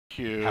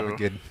Thank have a you.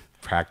 good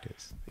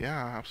practice.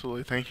 Yeah,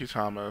 absolutely. Thank you,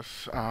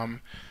 Thomas.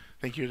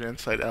 Thank you to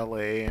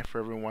InsightLA for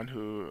everyone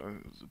who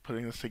is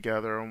putting this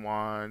together and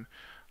Juan,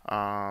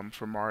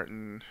 for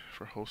Martin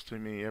for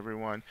hosting me.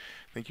 Everyone,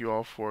 thank you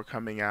all for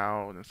coming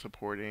out and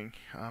supporting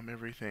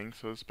everything.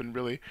 So it's been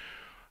really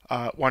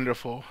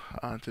wonderful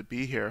to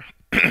be here,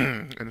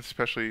 and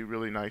especially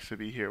really nice to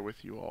be here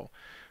with you all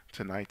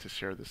tonight to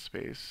share this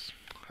space.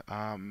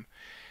 Um,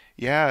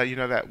 Yeah,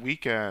 that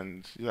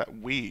weekend, that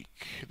week,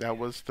 that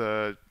was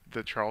the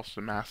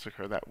Charleston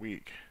massacre that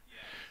week.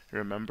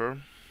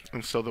 Remember?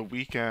 And so the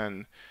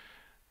weekend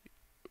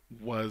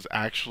was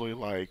actually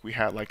like we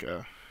had like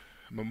a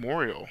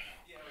memorial.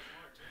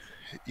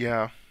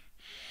 Yeah,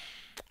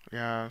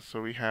 yeah.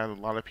 So we had a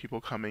lot of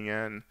people coming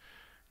in,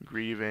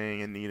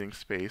 grieving and needing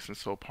space. And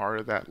so part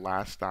of that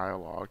last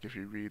dialogue, if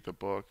you read the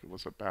book, it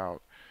was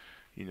about,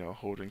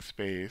 holding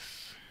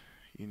space,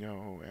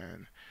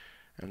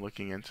 and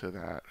looking into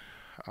that,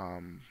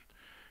 um,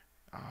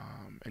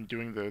 and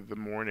doing the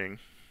mourning,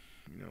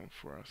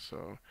 for us.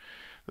 So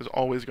there's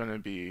always going to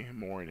be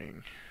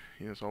mourning.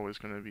 There's always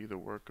going to be the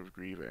work of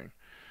grieving.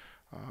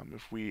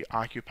 If we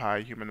occupy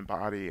a human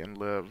body and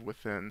live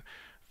within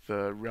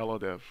the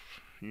relative,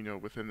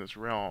 within this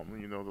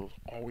realm, there'll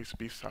always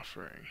be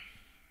suffering.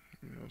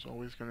 There's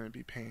always going to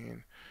be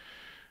pain.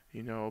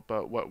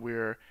 But what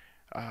we're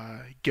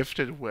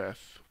gifted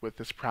with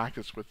this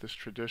practice, with this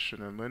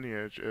tradition and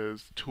lineage,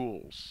 is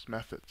tools,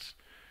 methods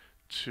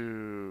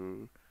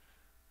to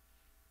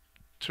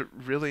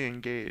really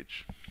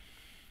engage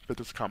the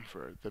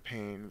discomfort, the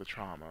pain, the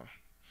trauma.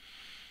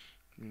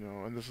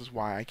 And this is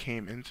why I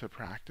came into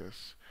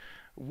practice,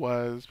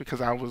 was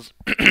because I was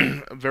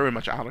very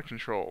much out of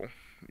control.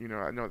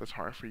 I know that's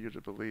hard for you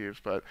to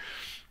believe, but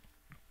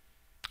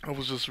I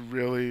was just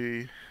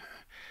really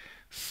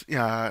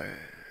uh,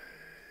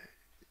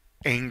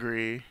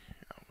 angry.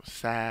 I was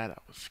sad.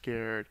 I was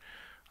scared.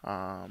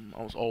 I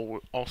was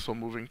also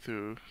moving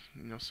through,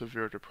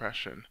 severe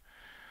depression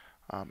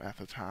at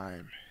the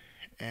time,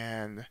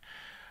 and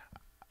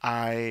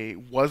I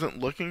wasn't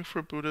looking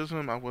for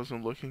Buddhism. I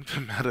wasn't looking to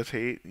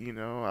meditate.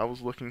 I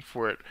was looking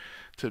for it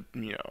to,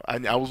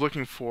 I was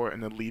looking for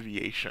an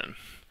alleviation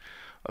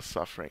of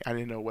suffering. I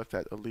didn't know what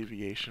that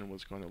alleviation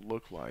was going to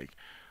look like.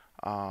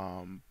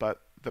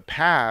 But the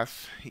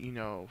path,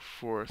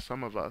 for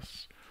some of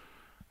us,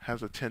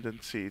 has a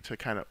tendency to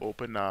kind of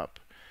open up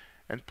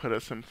and put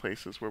us in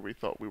places where we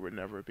thought we would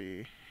never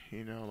be.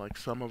 Like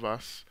some of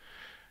us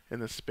in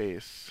this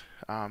space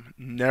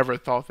never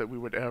thought that we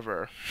would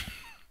ever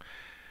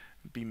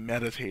be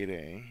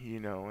meditating,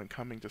 and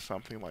coming to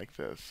something like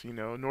this,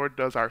 nor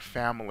does our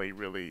family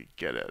really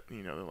get it.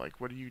 They're like,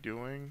 what are you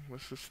doing?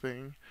 What's this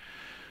thing?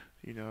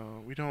 We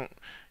don't,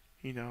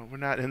 we're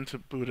not into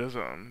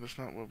Buddhism. That's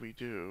not what we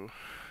do,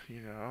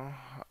 you know.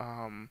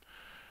 Um,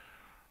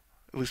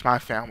 at least my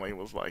family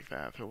was like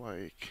that. They're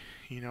like,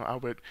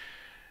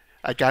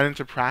 I got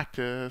into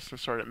practice and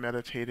started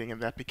meditating,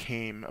 and that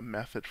became a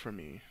method for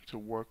me to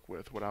work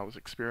with what I was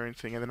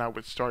experiencing. And then I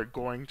would start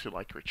going to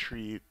like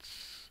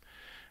retreats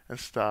and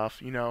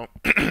stuff, and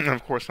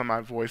of course, on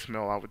my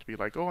voicemail, I would be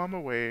like, "Oh, I'm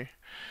away,"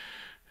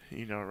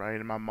 right?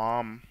 And my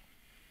mom,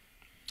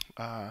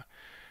 uh,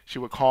 she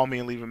would call me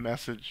and leave a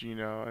message,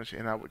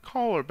 and I would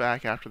call her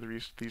back after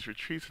these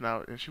retreats,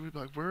 and she would be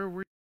like, "Where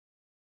were you?"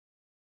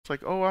 It's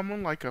like, "Oh, I'm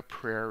on like a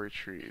prayer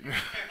retreat,"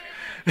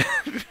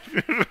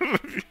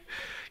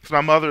 because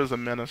my mother is a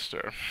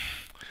minister.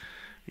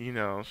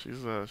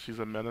 She's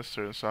a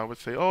minister, and so I would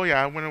say, "Oh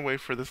yeah, I went away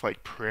for this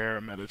like prayer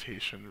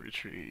meditation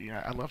retreat."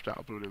 Yeah, I left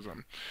out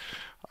Buddhism.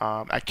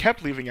 I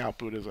kept leaving out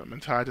Buddhism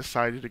until I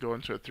decided to go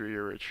into a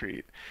 3-year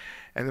retreat.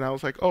 And then I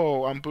was like,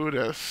 oh, I'm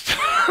Buddhist.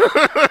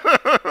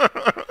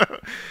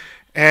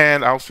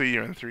 And I'll see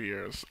you in 3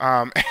 years.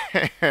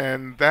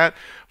 And that,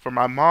 for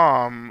my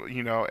mom,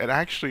 it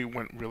actually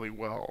went really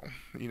well.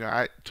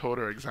 I told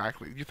her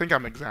exactly. You think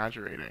I'm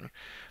exaggerating?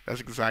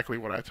 That's exactly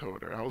what I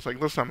told her. I was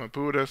like, listen, I'm a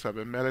Buddhist. I've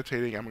been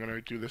meditating. I'm going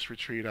to do this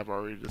retreat. I've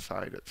already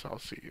decided, so I'll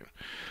see you.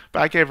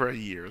 But I gave her a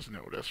year's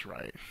notice,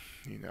 right?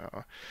 You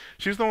know,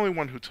 she's the only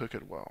one who took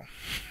it well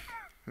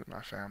in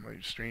my family,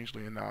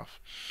 strangely enough.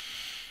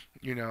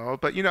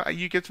 But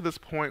you get to this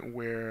point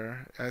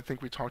where I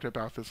think we talked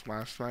about this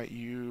last night.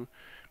 You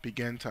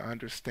begin to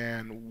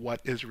understand what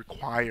is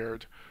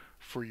required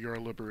for your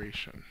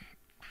liberation.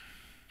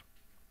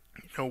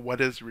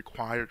 What is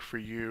required for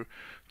you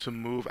to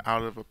move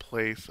out of a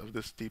place of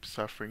this deep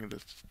suffering,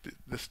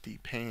 this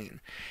deep pain,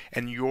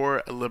 and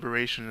your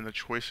liberation and the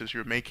choices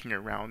you're making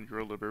around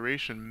your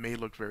liberation may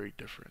look very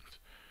different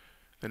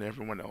than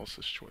everyone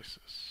else's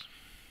choices.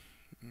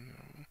 You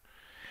know?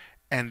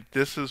 And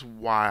this is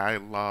why I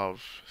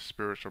love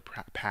spiritual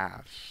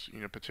paths,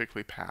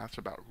 particularly paths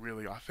about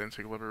really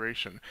authentic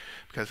liberation,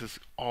 because it's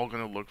all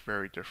going to look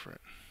very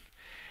different.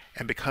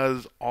 And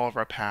because all of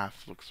our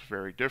paths looks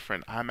very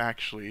different, I'm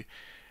actually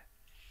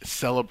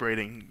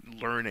celebrating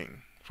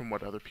learning from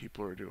what other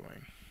people are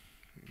doing.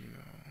 You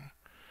know,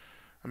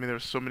 I mean,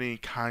 there's so many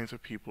kinds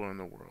of people in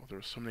the world.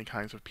 There's so many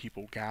kinds of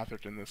people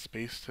gathered in this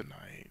space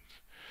tonight.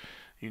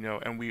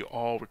 and we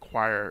all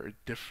require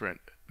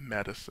different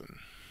medicine,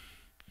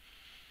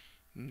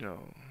 you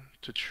know,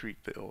 to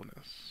treat the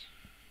illness.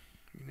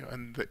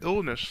 And the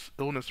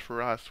illness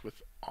for us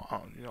with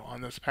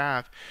on this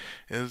path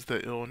is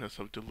the illness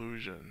of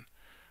delusion,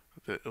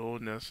 the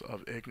illness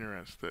of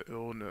ignorance, the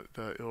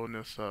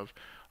illness of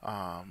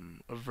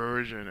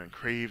aversion and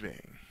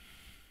craving.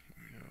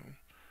 You know,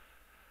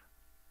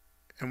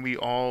 and we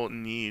all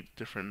need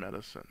different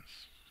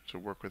medicines to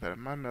work with that.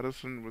 And my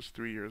medicine was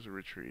 3 years of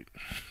retreat.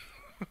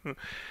 It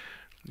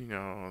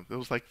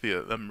was like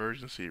the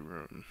emergency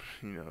room.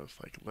 It's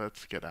like,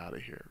 let's get out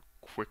of here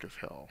quick as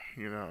hell.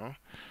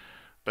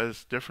 But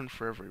it's different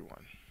for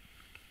everyone.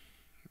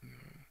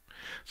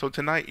 So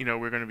tonight,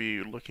 we're going to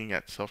be looking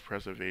at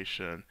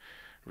self-preservation,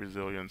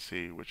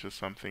 resiliency, which is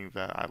something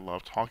that I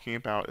love talking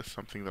about. It's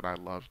something that I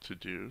love to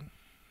do.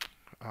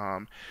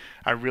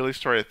 I really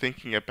started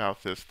thinking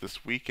about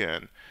this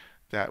weekend,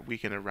 that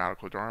weekend of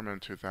Radical Dharma in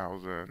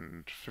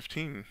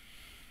 2015.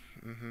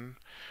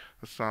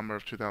 The summer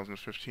of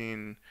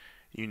 2015,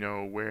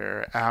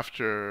 where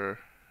after,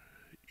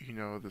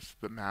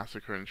 the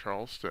massacre in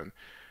Charleston,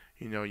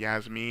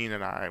 Yasmin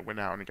and I went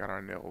out and got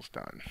our nails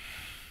done.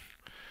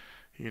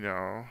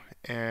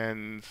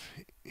 And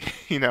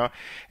you know,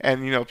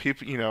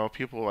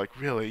 people like,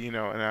 really, and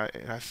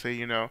I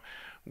say,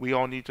 we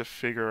all need to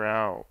figure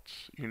out,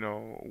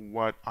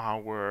 what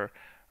our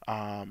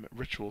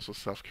rituals of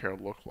self-care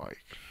look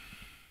like.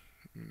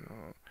 You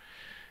know,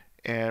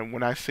 and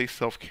when I say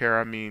self-care,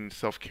 I mean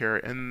self-care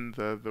in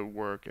the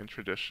work and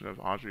tradition of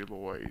Audre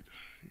Lorde,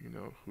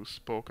 who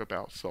spoke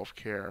about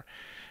self-care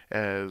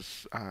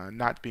as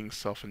not being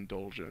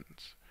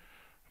self-indulgent,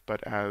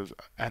 but as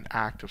an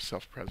act of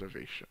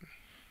self-preservation.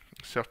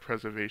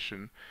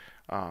 Self-preservation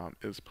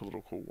is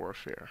political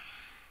warfare.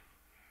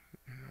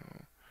 You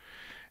know?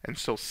 And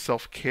so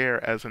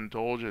self-care as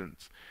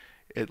indulgence,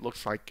 it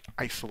looks like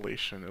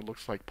isolation. It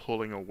looks like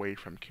pulling away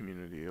from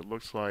community. It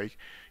looks like,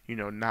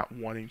 not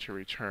wanting to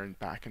return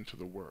back into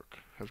the work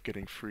of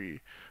getting free,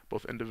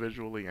 both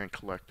individually and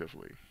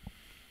collectively.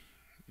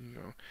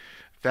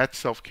 That's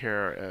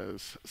self-care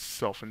as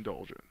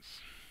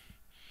self-indulgence.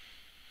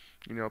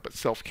 But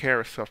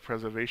self-care,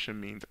 self-preservation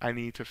means I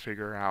need to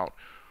figure out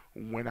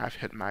when I've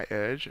hit my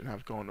edge and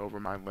I've gone over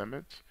my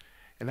limits,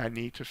 and I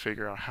need to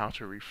figure out how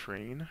to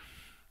refrain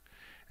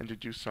and to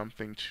do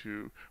something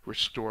to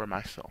restore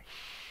myself.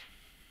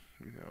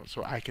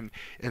 So I can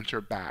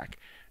enter back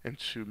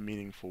into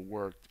meaningful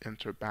work,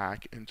 enter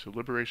back into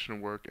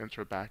liberation work,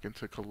 enter back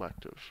into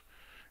collective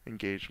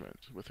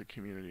engagement with the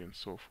community and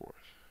so forth.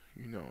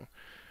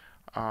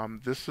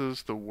 This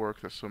is the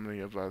work that so many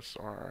of us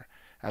are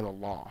at a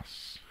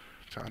loss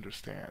to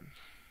understand.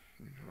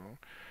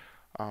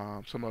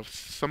 Some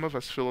of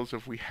us feel as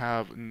if we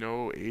have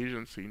no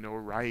agency, no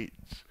right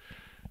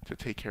to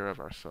take care of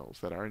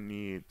ourselves, that our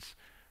needs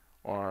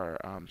are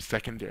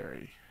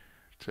secondary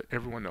to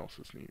everyone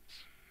else's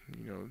needs.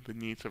 The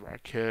needs of our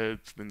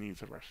kids, the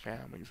needs of our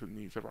families, the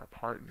needs of our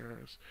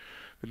partners,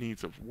 the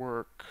needs of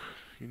work,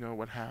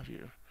 what have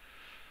you.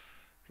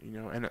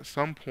 And at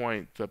some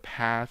point, the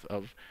path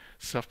of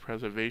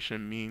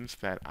self-preservation means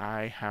that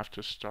I have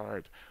to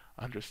start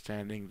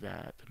understanding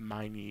that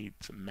my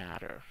needs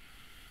matter.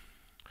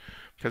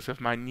 Because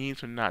if my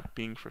needs are not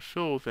being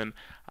fulfilled, then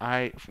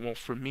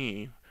for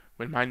me,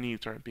 when my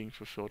needs aren't being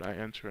fulfilled, I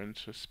enter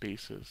into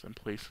spaces and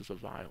places of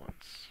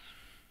violence.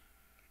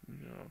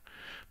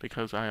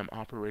 Because I am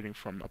operating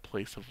from a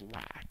place of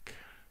lack,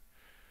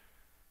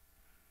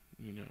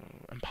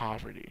 and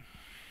poverty.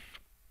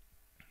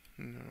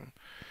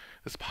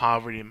 This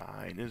poverty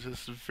mind is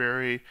this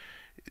very,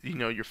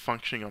 you're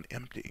functioning on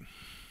empty.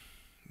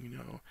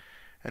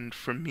 And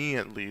for me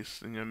at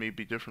least, it may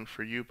be different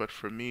for you, but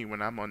for me,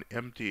 when I'm on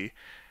empty,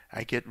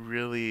 I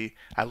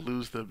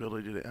lose the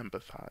ability to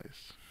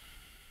empathize.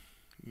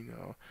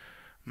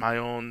 My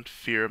own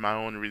fear, my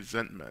own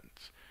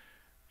resentment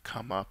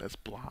come up as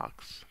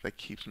blocks that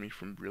keeps me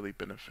from really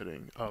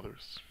benefiting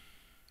others.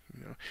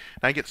 And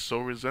I get so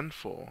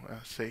resentful.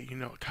 I say,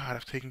 God,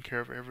 I've taken care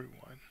of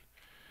everyone,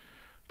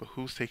 but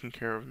who's taking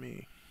care of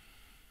me?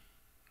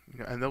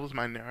 And that was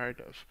my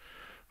narrative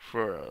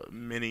for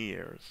many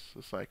years.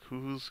 It's like,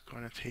 who's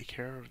going to take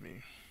care of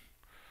me?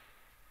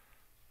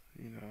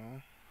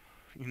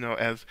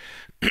 As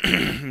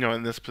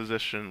in this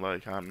position,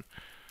 like I'm,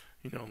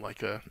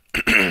 like a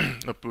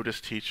a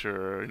Buddhist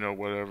teacher,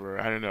 whatever.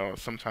 I don't know.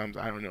 Sometimes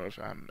I don't know if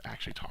I'm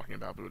actually talking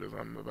about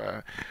Buddhism,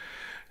 but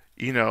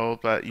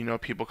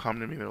people come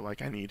to me. They're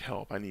like, I need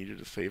help. I need you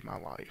to save my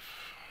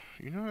life.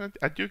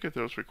 I do get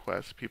those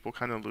requests. People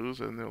kind of lose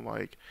it, and they're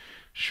like,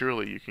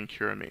 surely you can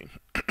cure me.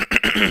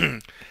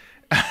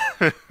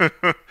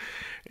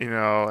 And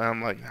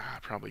I'm like, nah, I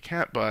probably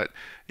can't, but,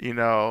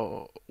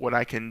 what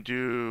I can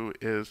do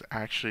is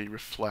actually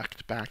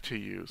reflect back to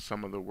you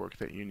some of the work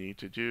that you need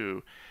to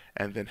do,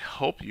 and then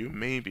help you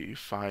maybe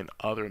find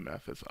other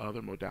methods,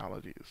 other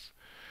modalities,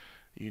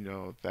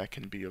 that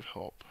can be of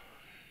help,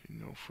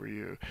 for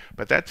you.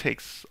 But that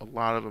takes a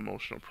lot of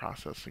emotional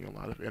processing, a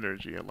lot of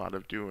energy, a lot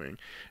of doing.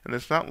 And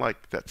it's not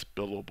like that's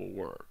billable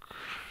work.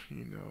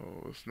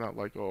 It's not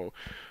like, oh,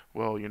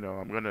 well,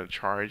 I'm going to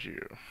charge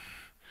you,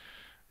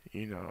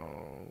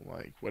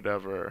 like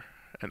whatever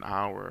an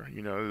hour.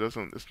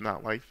 It's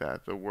not like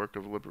that. The work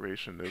of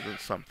liberation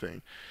isn't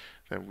something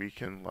that we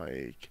can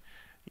like,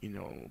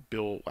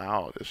 build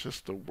out. It's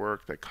just the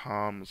work that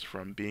comes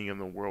from being in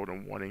the world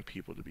and wanting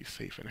people to be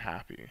safe and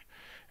happy,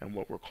 and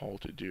what we're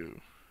called to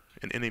do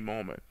in any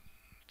moment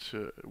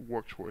to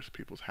work towards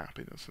people's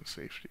happiness and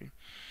safety.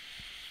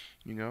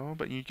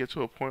 But you get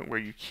to a point where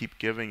you keep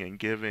giving and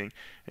giving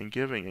and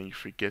giving, and you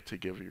forget to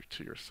give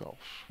to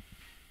yourself.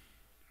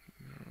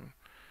 You know?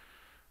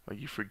 Like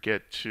you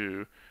forget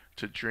to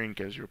drink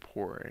as you're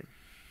pouring.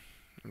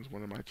 As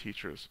one of my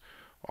teachers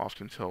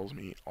often tells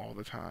me all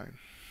the time.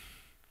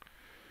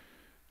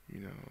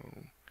 You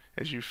know,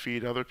 as you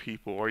feed other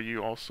people, are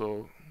you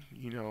also,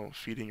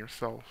 feeding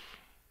yourself?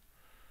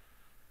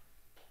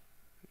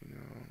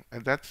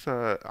 And that's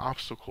an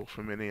obstacle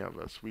for many of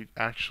us. We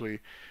actually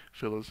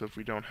feel as if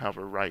we don't have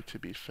a right to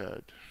be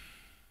fed.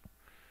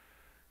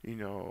 You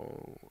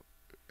know,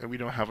 and we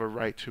don't have a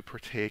right to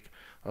partake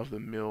of the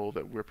meal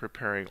that we're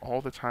preparing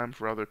all the time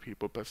for other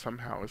people, but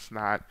somehow it's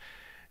not,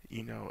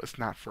 it's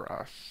not for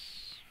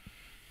us.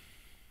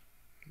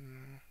 You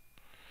know?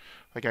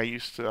 Like I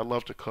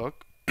love to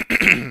cook.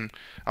 I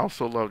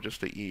also love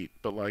just to eat,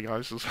 but like I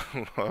just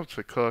love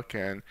to cook,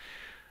 and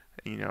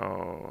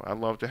I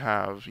love to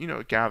have,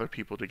 gather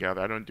people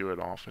together. I don't do it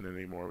often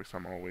anymore because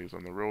I'm always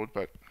on the road,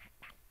 but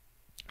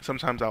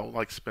sometimes I'll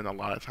like spend a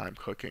lot of time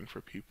cooking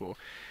for people,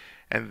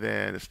 and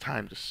then it's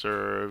time to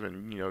serve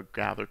and,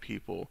 gather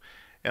people,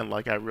 and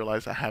like I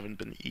realize I haven't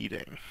been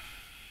eating,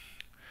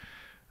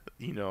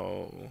 you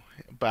know,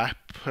 but I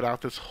put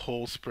out this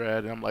whole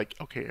spread, and I'm like,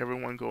 okay,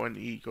 everyone go and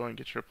eat, go and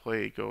get your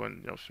plate, go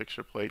and, fix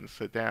your plate and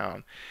sit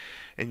down,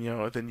 and,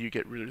 then you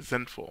get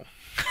resentful.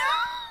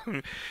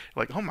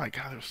 Like, oh my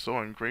God, they're so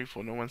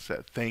ungrateful. No one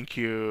said thank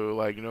you.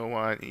 Like, no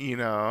one,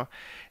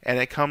 and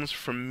it comes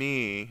from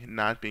me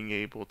not being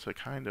able to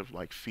kind of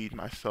like feed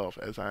myself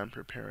as I'm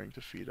preparing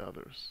to feed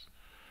others.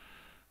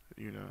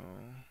 You know,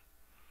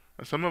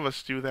 and some of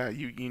us do that.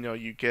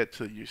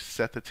 You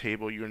set the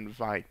table, you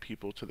invite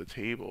people to the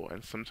table,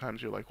 and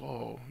sometimes you're like,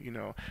 whoa,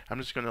 I'm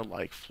just gonna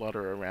like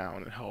flutter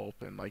around and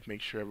help and like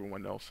make sure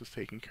everyone else is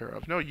taken care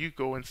of. No, you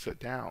go and sit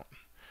down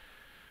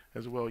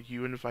as well.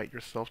 You invite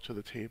yourself to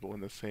the table in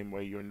the same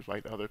way you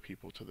invite other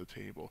people to the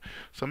table.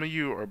 Some of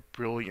you are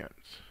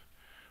brilliant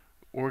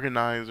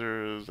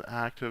organizers,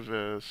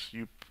 activists,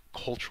 you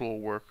cultural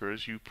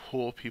workers. You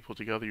pull people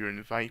together, you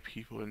invite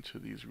people into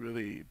these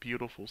really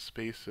beautiful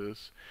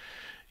spaces,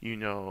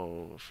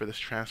 for this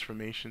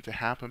transformation to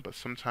happen. But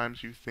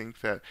sometimes you think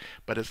that,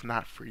 but it's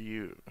not for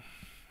you.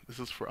 This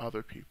is for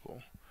other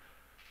people.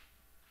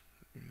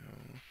 You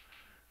know,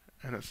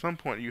 And at some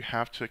point, you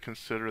have to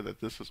consider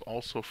that this is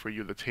also for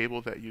you. The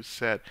table that you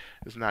set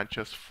is not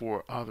just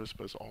for others,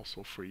 but it's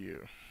also for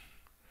you.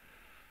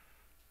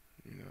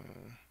 You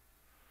know.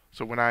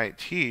 So when I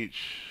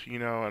teach,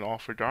 and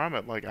offer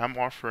Dharma, like I'm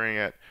offering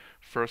it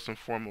first and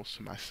foremost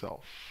to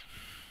myself.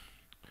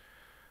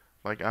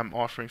 Like I'm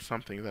offering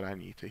something that I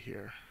need to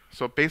hear.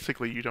 So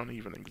basically, you don't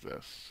even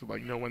exist.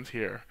 Like no one's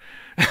here.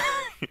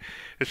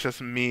 It's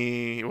just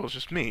me. Well, it's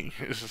just me.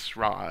 It's just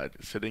Rod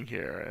sitting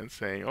here and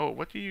saying, "Oh,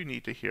 what do you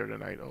need to hear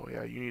tonight? Oh,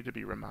 yeah, you need to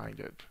be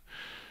reminded.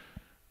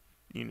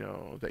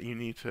 That you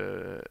need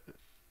to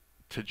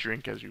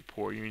drink as you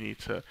pour. You need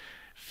to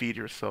feed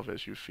yourself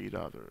as you feed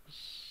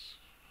others.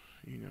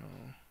 You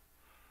know."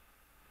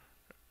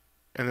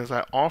 And as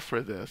I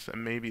offer this,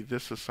 and maybe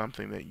this is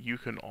something that you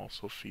can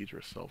also feed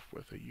yourself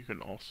with, that you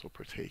can also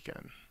partake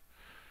in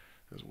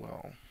as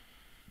well.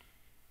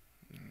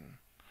 Mm.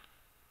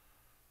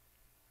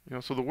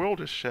 So the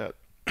world is shit.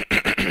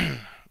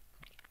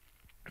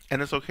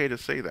 And it's okay to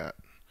say that.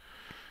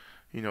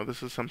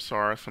 This is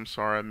samsara.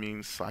 Samsara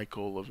means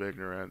cycle of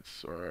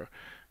ignorance, or,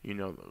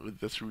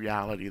 this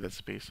reality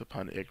that's based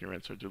upon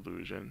ignorance or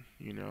delusion.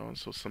 And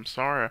so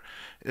samsara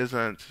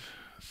isn't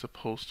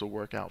supposed to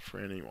work out for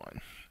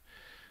anyone.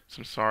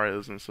 Samsara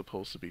isn't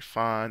supposed to be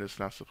fun. It's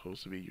not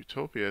supposed to be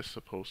utopia. It's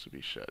supposed to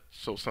be shit.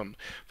 So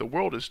the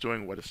world is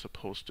doing what it's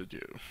supposed to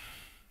do.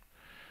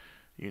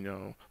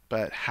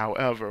 But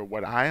however,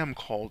 what I am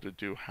called to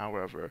do,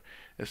 however,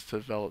 is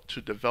to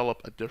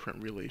develop a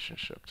different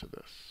relationship to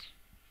this.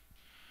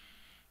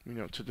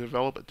 To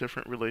develop a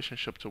different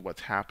relationship to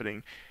what's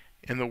happening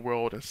in the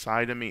world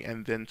inside of me,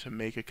 and then to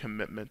make a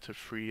commitment to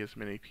free as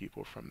many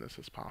people from this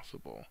as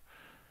possible.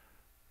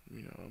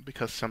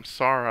 Because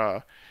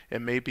samsara,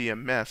 it may be a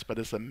mess, but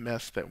it's a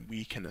mess that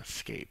we can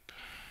escape,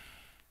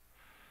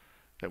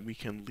 that we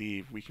can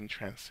leave, we can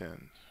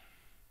transcend.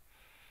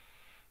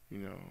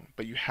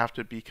 But you have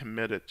to be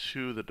committed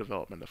to the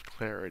development of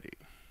clarity.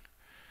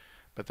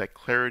 But that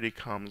clarity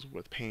comes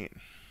with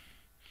pain.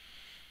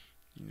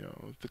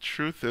 The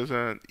truth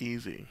isn't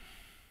easy,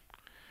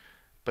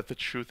 but the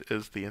truth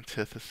is the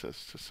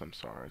antithesis to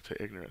samsara,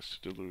 to ignorance,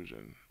 to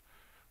delusion.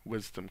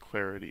 wisdom,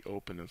 clarity,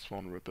 openness,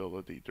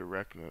 vulnerability,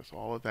 directness.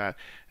 All of that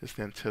is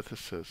the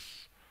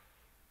antithesis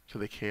to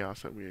the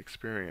chaos that we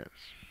experience.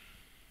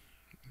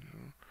 You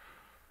know?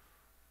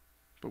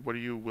 But what are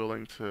you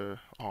willing to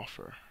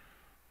offer?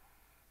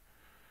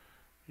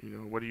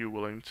 What are you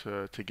willing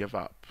to give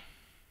up?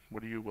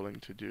 What are you willing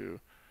to do?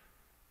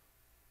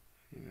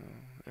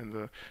 In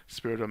the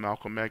spirit of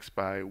Malcolm X,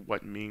 by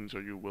what means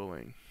are you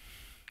willing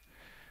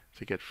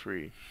to get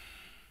free?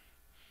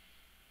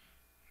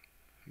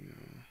 You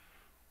know?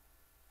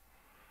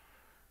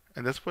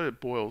 And that's what it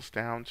boils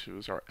down to,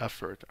 is our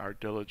effort, our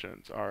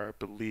diligence, our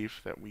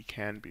belief that we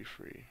can be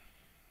free.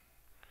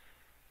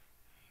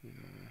 You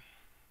know?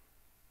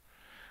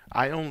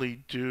 I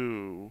only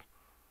do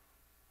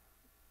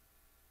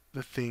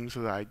the things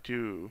that I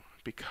do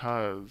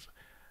because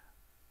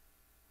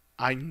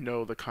I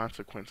know the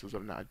consequences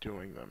of not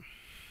doing them.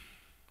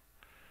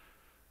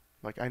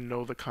 Like, I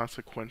know the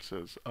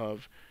consequences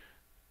of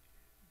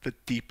the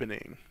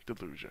deepening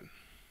delusion,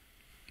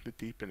 the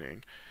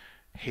deepening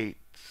hate,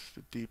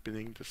 the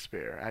deepening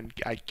despair. And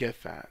I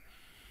get that,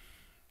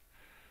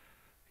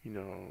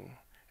 and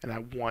I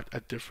want a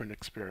different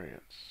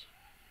experience,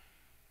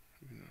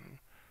 you know.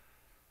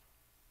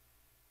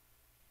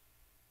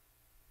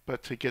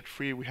 But to get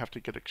free, we have to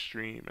get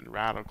extreme and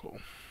radical,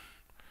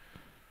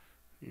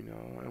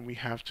 and we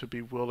have to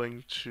be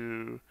willing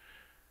to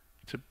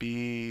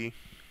be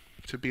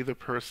the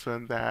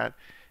person that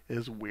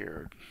is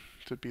weird,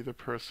 to be the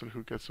person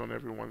who gets on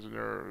everyone's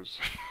nerves.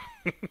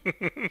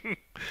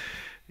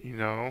 you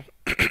know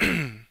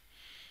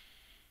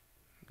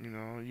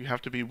you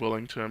have to be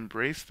willing to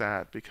embrace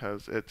that,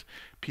 because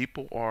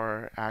people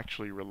are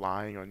actually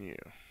relying on you.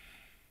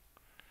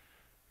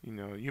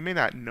 You may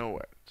not know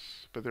it,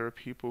 but there are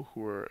people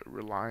who are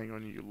relying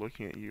on you,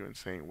 looking at you and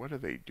saying, what are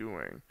they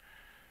doing?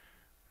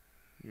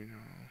 you know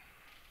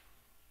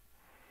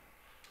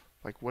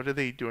like, what are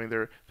they doing?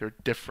 They're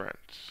different.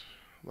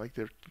 Like,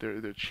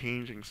 they're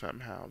changing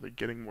somehow. They're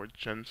getting more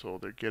gentle.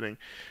 They're getting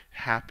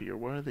happier.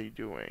 What are they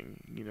doing?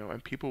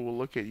 And people will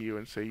look at you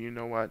and say, you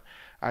know what?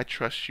 I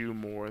trust you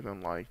more than,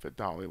 like, the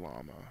Dalai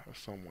Lama or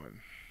someone.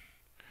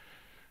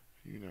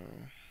 You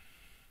know.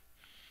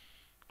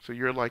 So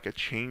you're like a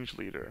change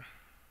leader,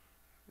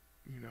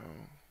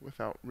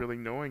 without really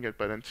knowing it.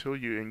 But until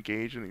you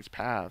engage in these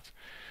paths,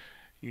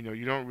 you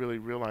don't really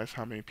realize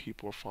how many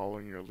people are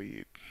following your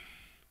lead.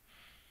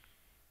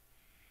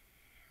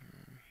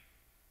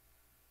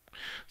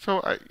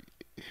 So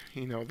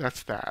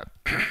that's that.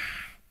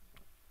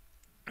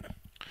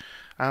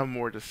 I have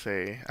more to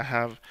say. I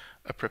have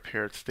a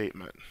prepared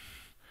statement,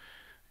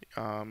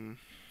 um,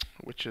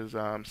 which is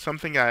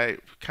something I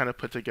kind of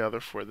put together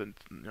for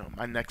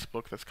my next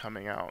book that's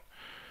coming out.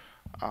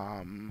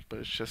 But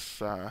it's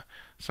just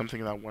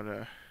something that I want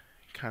to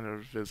kind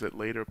of visit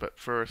later. But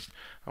first,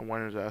 I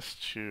wanted us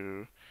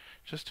to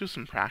just do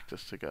some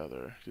practice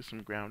together, do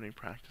some grounding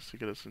practice to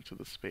get us into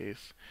the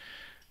space,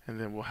 and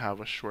then we'll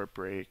have a short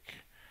break.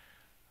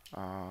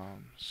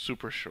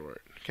 Super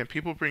short. Can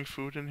people bring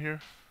food in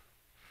here?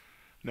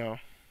 No?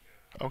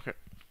 Okay.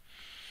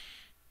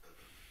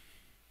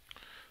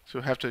 So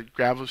we'll have to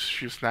grab a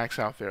few snacks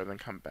out there, then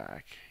come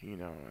back,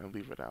 and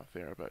leave it out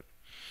there. But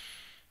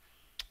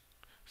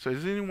so,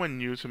 is anyone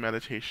new to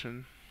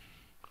meditation?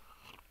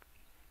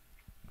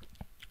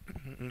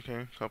 Okay,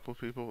 a couple of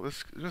people.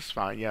 That's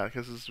fine, yeah,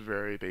 because it's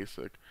very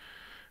basic.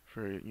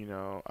 Very,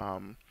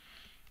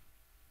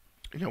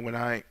 when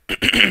I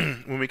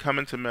when we come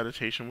into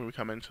meditation, when we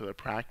come into the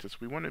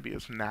practice, we want to be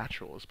as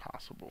natural as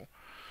possible.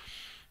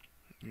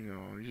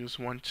 You just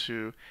want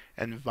to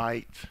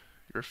invite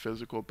your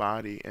physical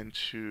body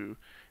into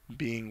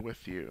being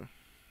with you.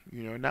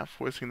 Not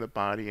forcing the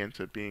body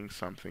into being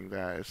something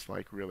that is,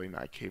 like, really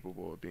not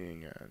capable of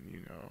being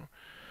in.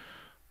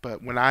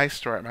 But when I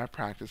start my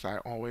practice, I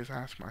always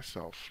ask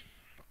myself,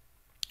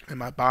 and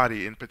my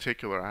body in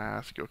particular, I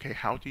ask, okay,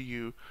 how do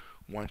you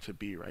want to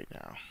be right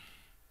now?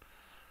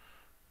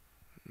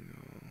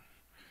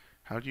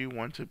 How do you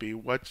want to be?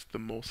 What's the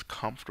most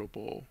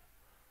comfortable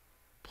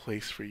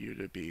place for you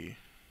to be?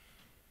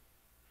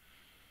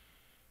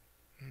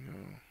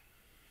 And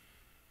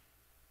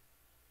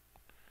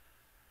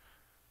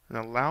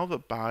allow the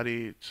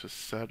body to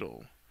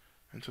settle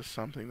into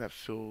something that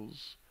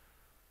feels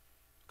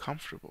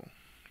comfortable.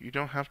 You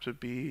don't have to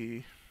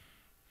be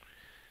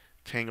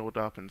tangled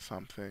up in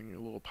something, a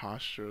little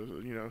posture,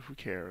 who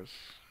cares?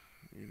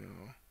 You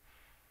know,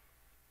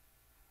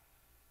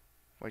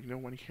 like, no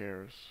one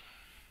cares.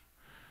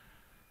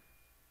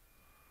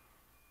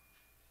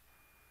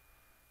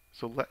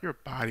 So let your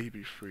body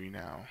be free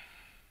now.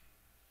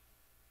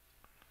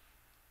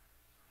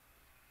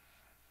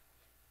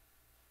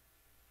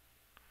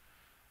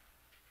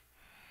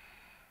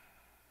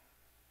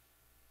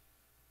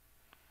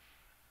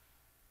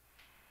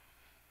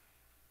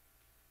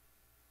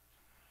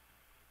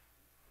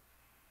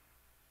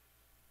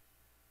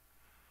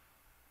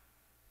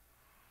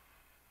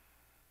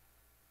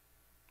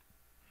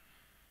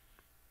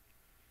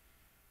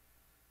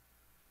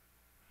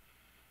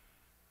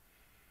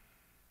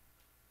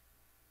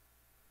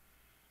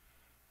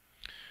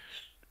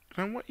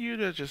 And I want you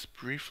to just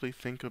briefly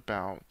think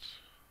about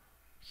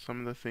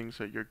some of the things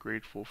that you're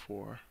grateful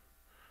for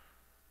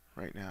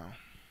right now.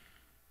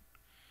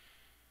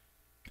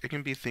 It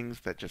can be things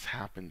that just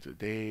happen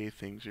today,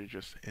 things you're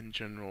just in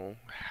general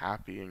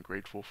happy and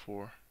grateful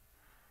for.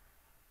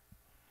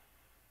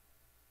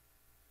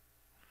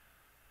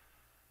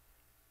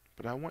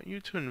 But I want you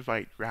to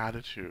invite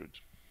gratitude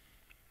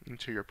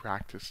into your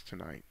practice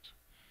tonight.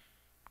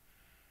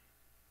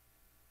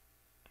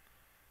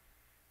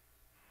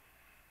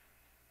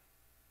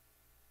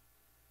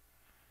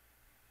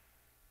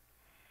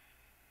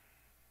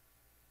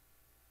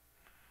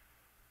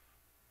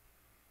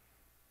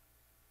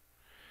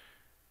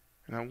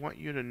 And I want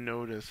you to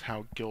notice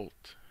how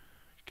guilt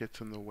gets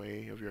in the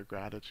way of your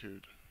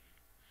gratitude.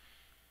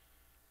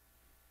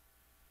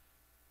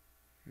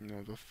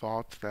 The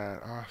thoughts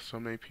that,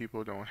 so many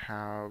people don't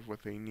have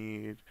what they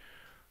need.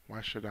 Why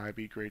should I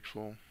be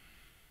grateful?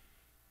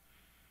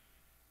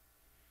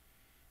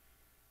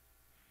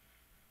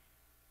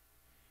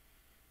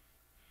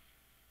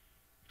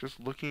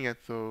 Just looking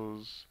at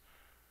those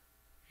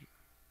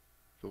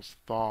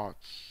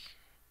thoughts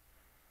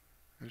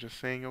and just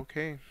saying,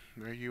 okay,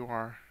 there you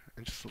are,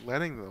 and just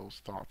letting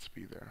those thoughts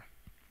be there.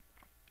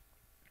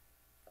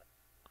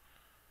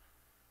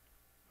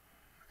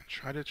 And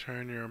try to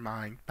turn your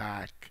mind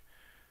back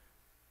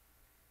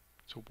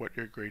to what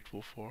you're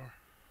grateful for.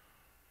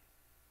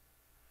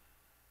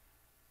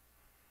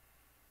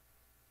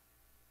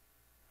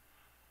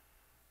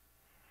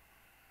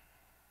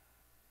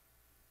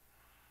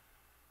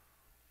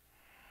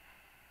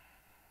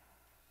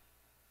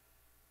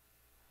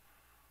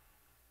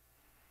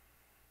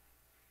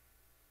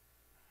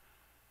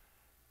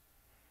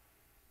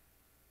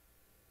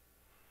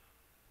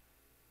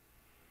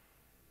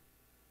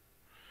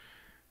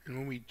 And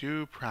when we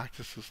do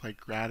practices like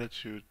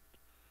gratitude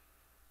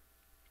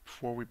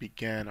before we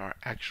begin our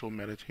actual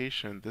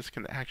meditation, this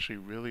can actually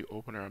really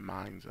open our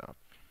minds up.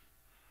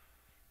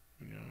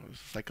 This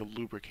is like a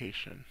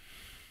lubrication.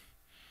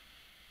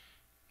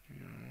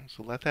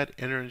 So let that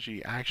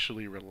energy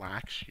actually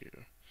relax you.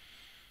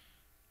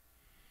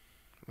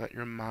 Let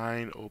your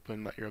mind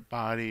open, let your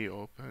body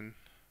open.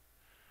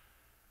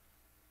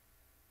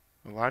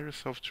 Allow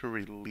yourself to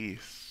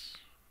release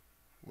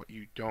what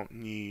you don't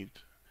need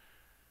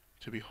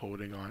to be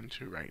holding on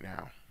to right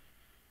now.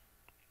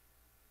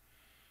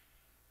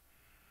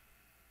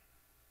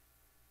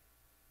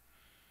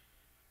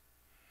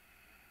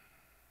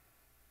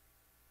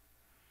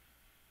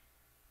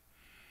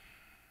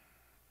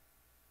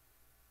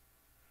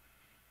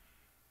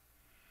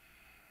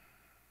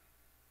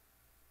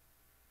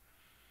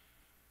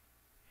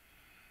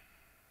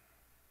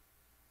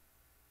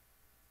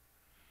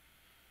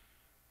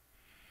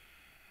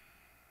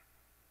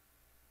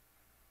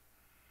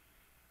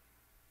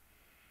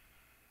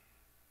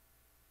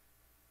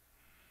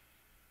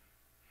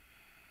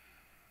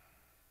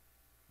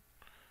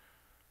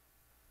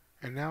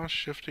 And now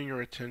shifting your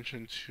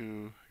attention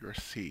to your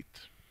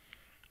seat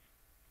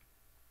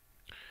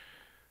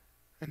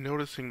and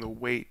noticing the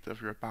weight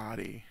of your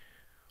body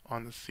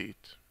on the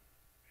seat.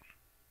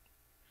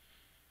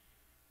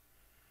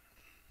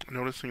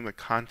 Noticing the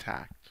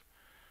contact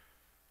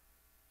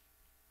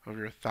of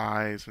your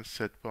thighs and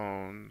sit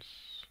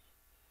bones,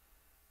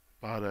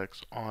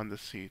 buttocks on the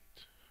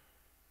seat,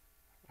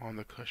 on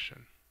the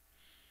cushion.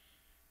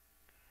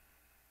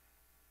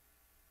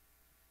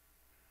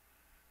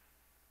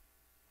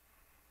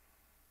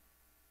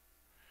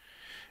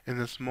 In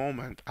this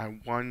moment, I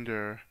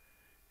wonder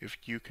if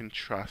you can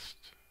trust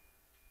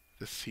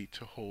the seat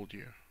to hold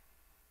you.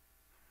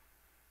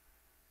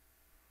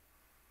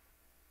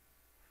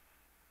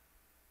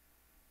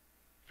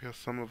 Because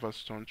some of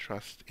us don't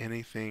trust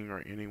anything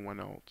or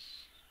anyone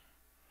else.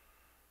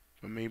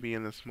 But maybe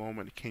in this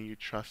moment, can you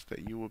trust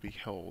that you will be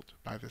held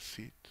by the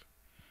seat?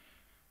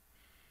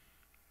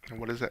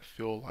 And what does that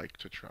feel like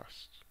to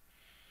trust?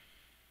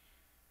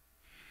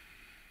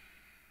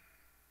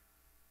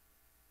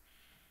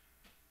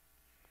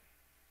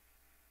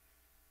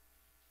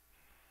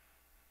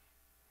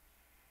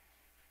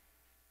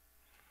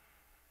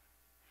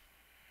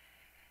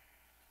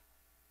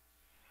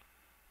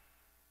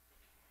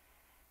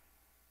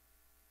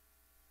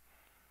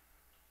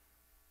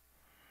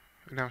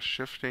 Now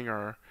shifting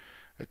our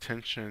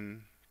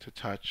attention to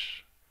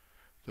touch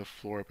the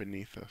floor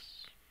beneath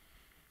us.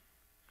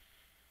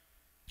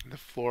 The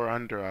floor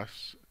under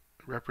us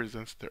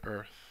represents the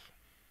earth.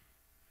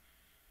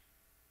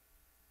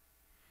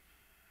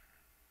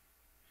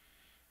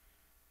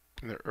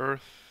 And the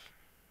earth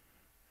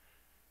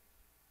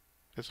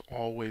is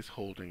always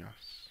holding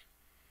us.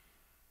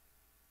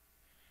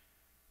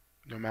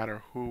 No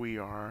matter who we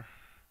are,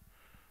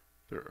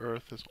 the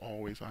earth is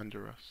always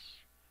under us.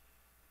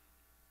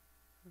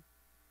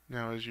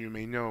 Now, as you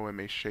may know, it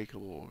may shake a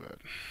little bit,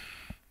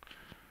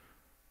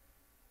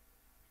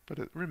 but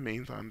it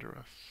remains under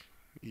us,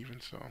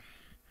 even so.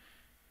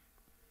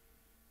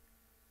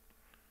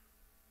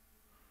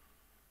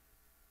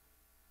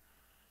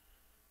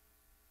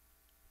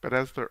 But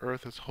as the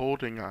earth is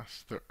holding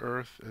us, the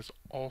earth is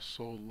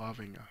also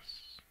loving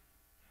us.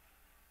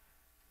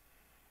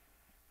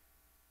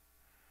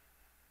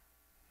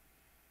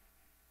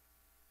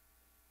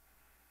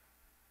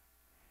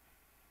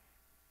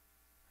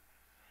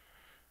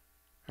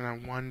 And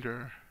I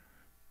wonder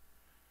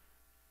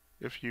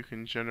if you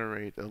can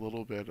generate a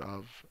little bit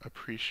of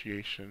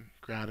appreciation,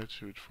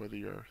 gratitude for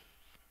the earth.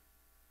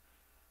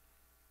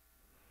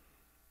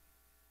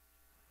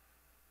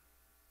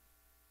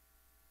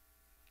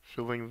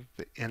 Feeling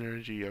the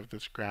energy of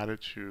this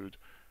gratitude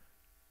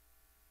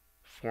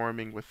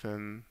forming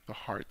within the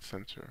heart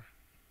center.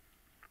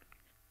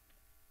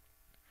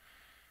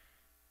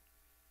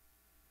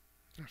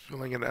 And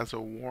feeling it as a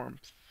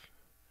warmth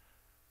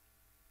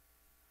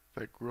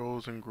that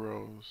grows and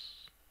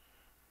grows.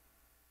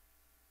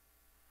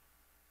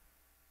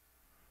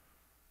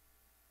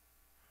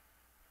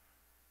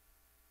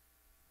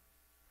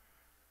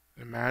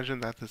 Imagine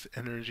that this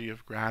energy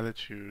of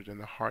gratitude in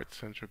the heart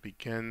center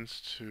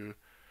begins to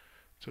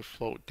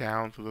float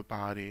down through the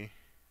body,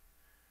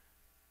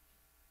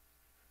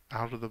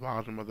 out of the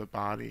bottom of the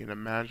body, and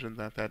imagine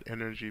that that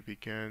energy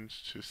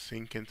begins to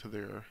sink into the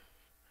earth.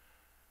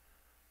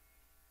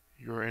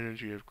 Your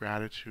energy of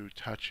gratitude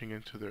touching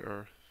into the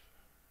earth.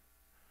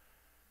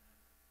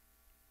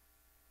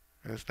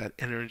 As that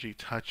energy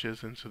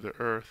touches into the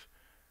earth,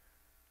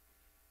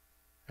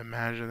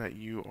 imagine that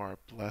you are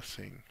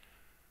blessing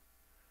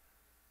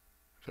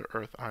the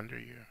earth under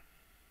you.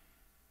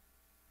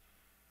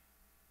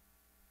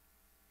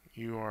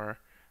 You are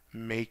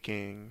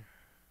making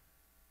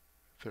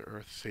the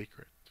earth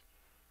sacred.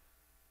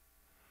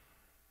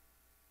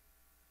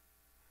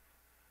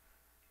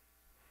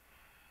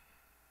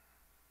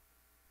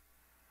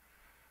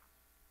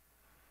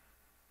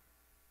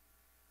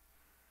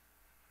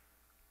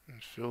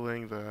 And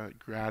feeling the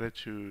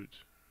gratitude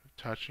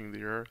touching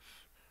the earth,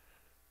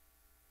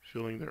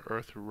 feeling the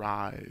earth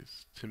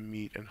rise to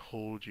meet and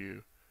hold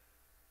you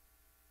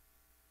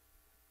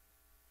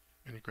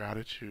in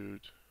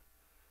gratitude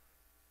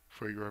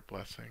for your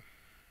blessing.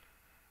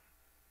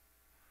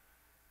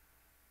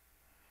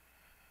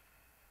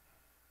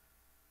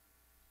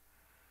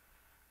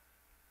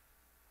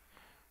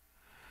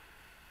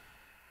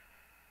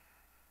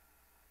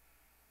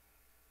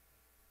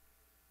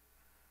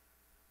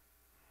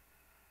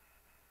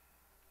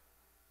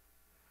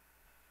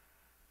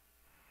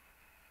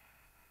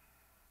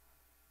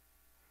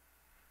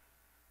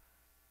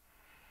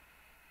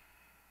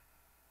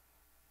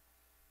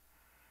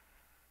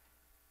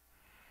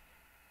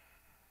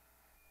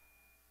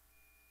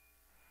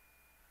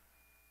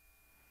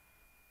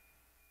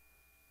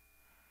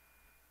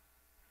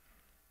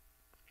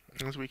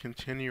 As we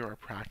continue our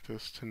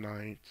practice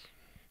tonight,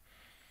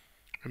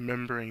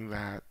 remembering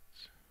that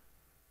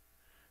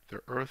the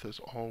earth is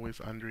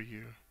always under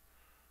you,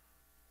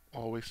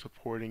 always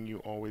supporting you,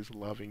 always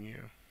loving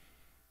you.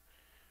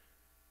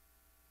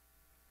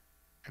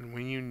 And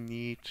when you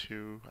need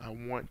to, I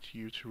want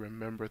you to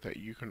remember that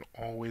you can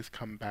always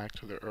come back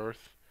to the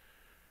earth,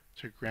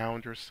 to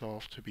ground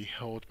yourself, to be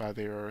held by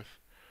the earth,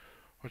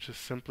 or to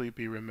simply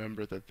be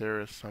remembered that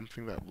there is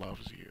something that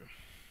loves you.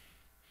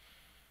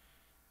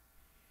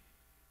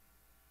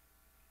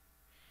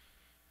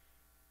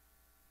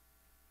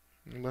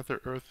 And let the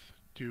earth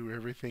do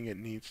everything it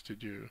needs to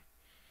do.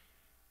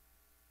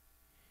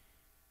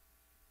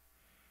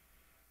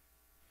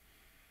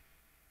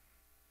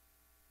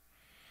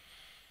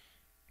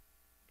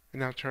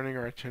 And now turning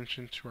our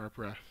attention to our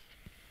breath.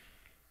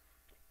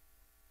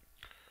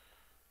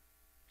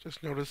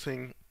 Just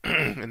noticing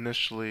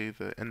initially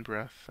the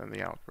in-breath and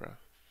the out-breath.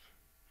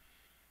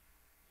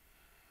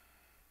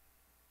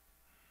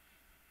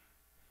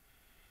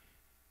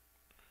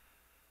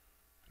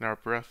 And our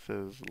breath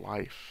is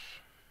life.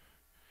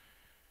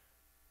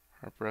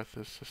 Our breath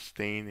is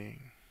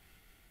sustaining.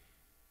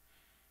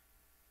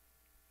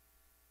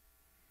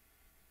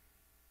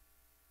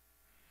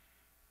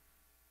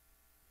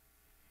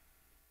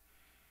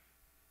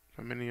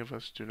 But many of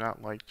us do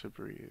not like to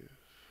breathe.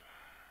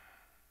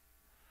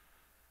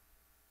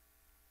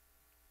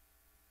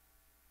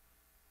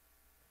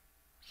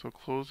 So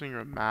closing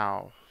your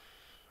mouth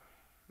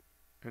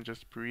and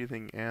just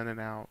breathing in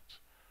and out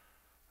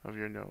of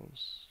your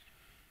nose.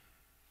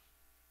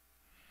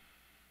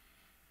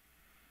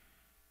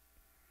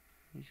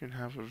 You can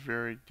have a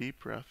very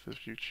deep breath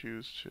if you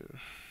choose to.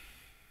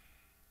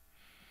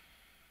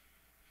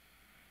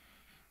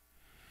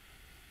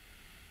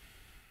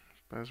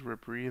 But as we're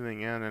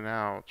breathing in and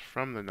out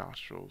from the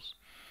nostrils,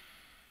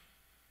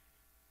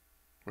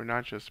 we're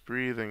not just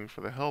breathing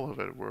for the hell of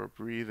it, we're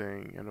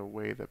breathing in a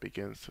way that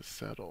begins to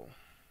settle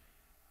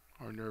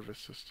our nervous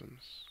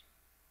systems.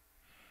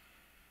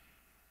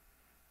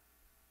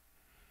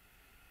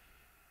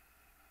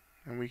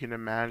 And we can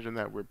imagine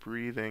that we're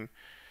breathing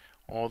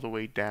all the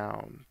way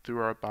down through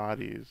our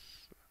bodies,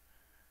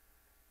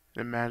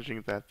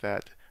 imagining that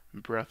that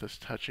breath is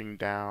touching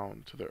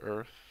down to the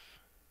earth.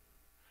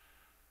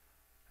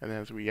 And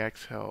as we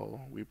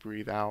exhale, we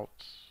breathe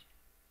out,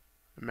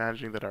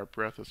 imagining that our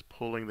breath is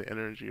pulling the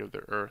energy of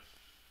the earth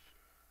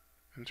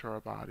into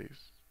our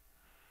bodies.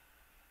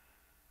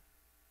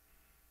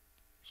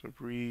 So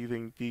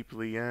breathing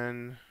deeply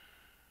in,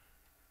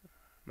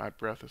 my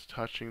breath is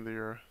touching the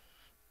earth.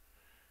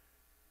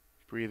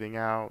 Breathing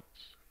out,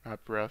 my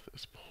breath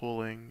is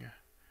pulling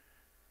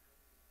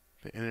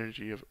the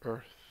energy of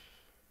earth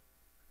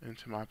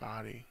into my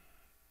body.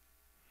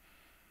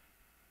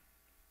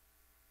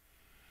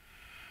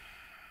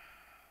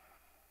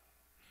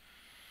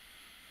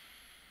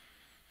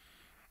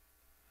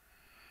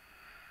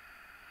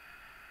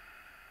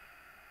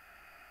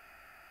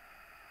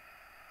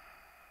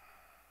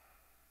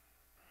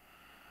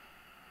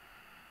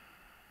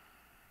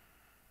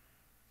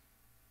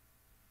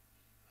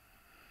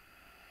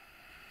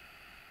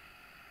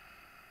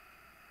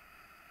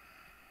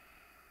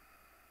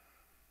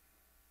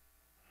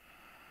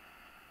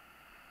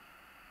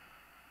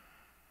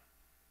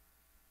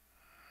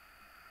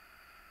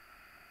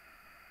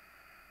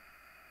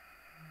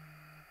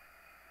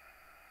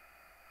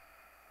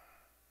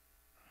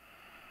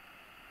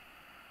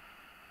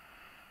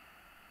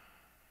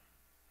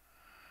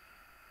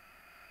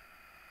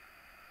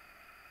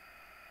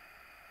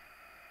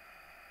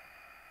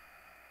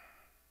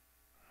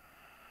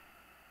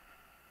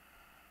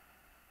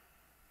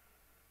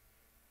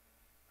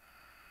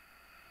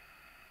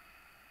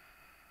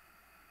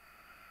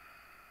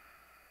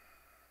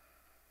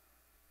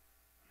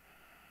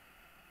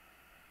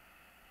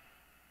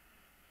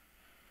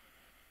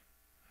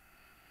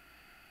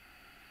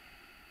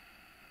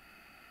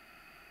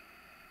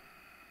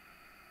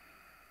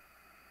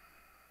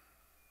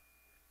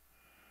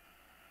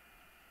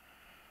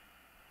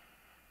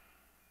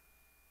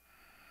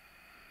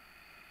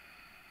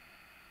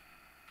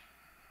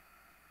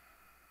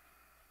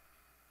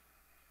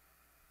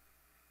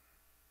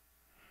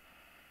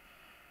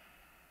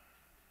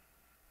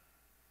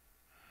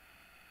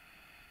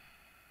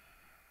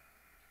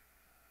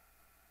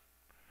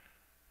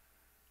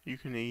 You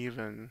can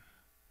even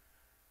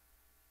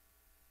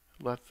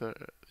let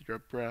your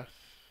breath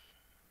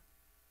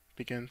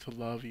begin to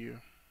love you.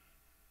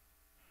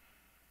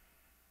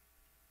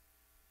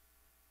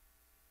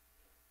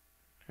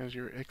 As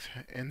you're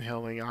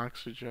inhaling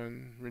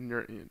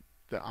oxygen,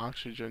 the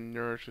oxygen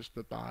nourishes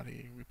the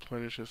body,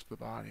 replenishes the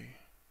body.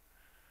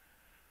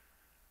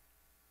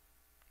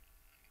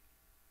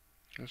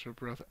 As your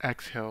breath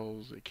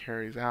exhales, it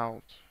carries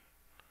out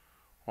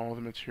all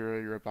the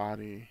material your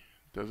body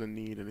doesn't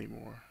need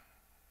anymore.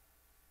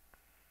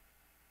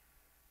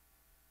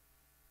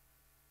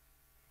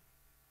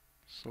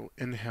 So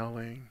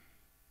inhaling,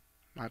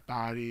 my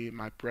body,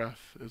 my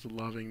breath is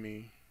loving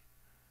me.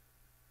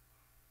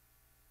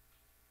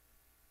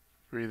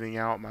 Breathing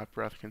out, my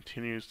breath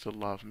continues to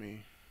love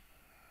me.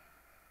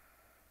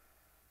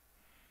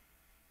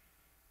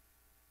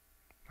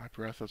 My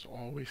breath is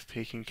always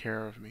taking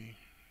care of me,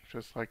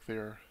 just like the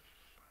earth.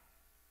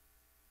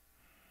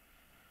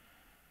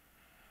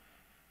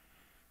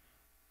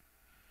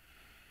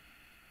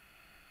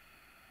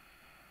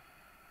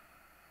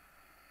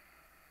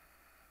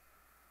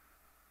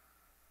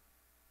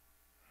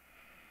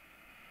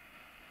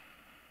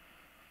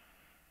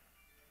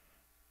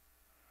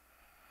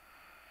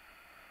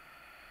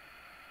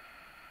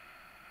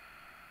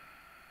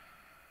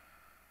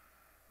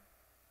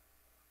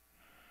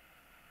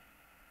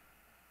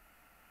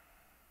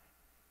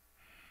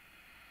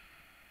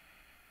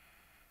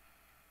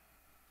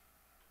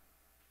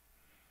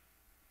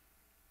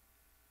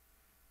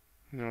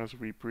 As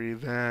we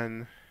breathe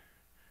in,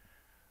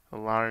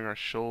 allowing our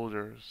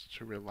shoulders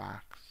to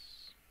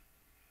relax,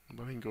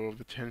 letting go of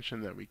the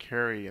tension that we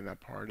carry in that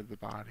part of the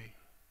body.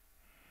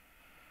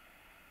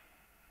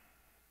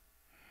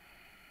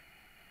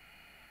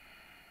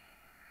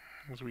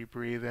 As we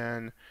breathe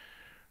in,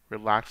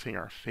 relaxing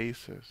our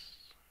faces,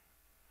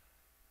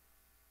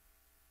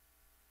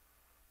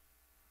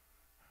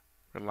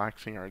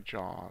 relaxing our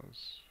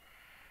jaws,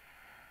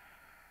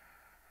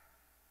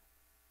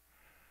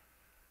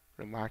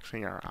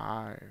 relaxing our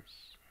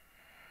eyes,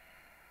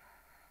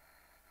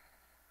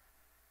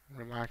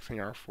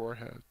 relaxing our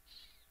foreheads.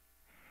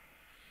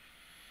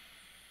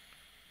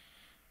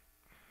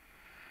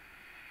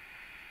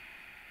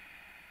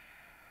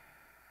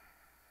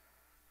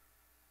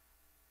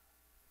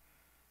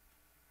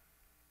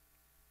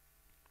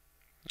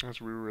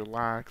 As we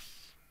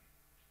relax,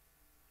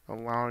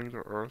 allowing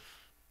the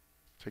earth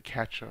to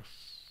catch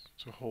us,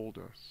 to hold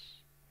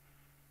us,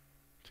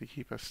 to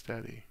keep us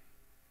steady.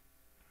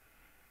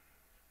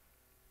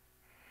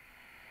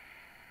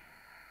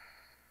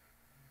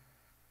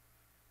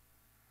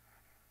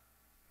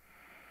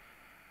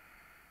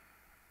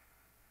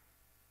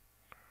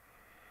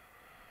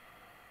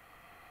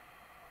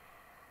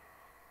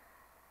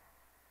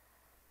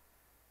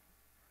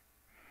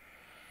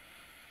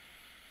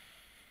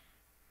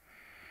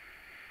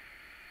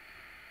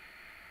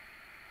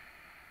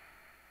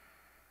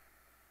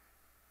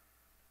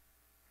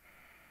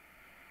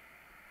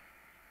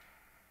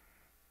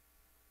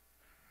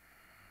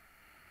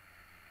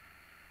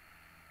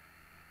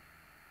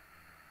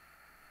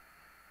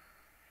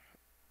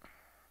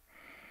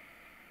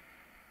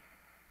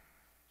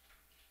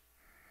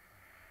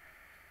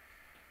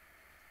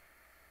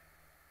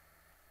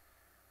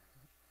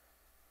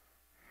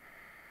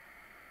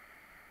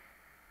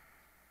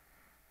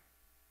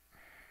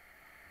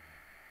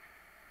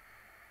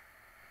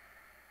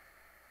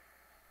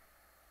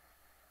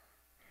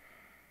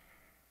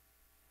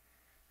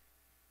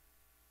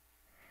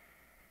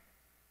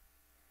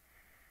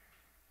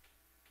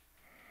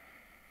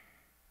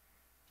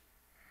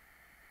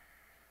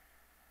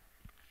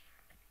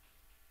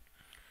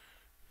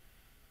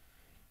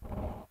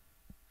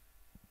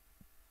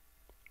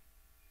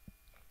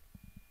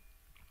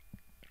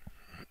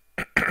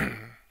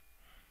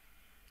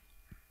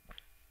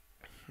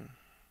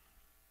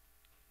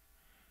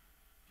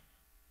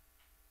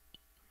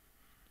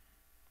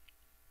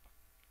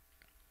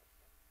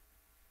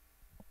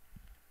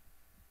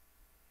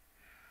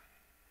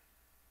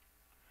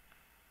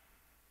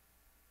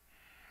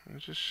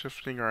 just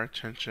shifting our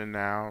attention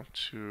now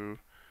to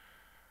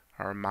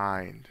our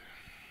mind.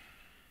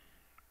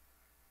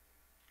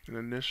 And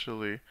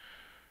initially,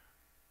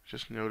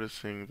 just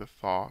noticing the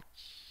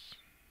thoughts,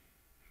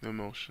 the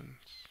emotions.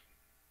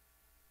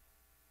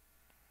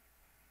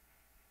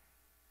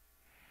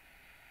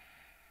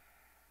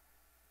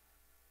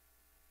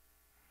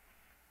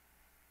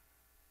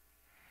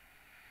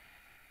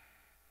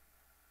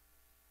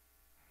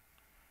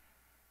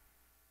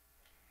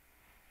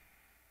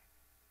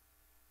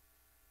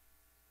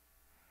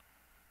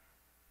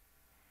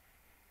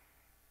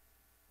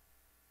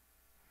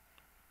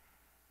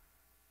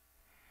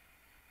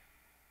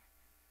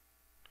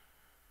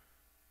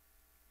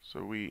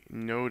 So we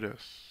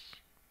notice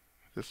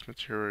this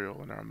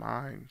material in our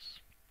minds.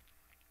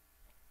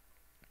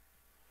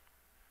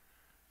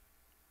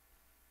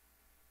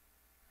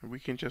 And we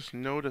can just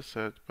notice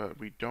it, but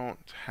we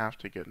don't have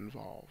to get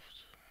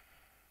involved.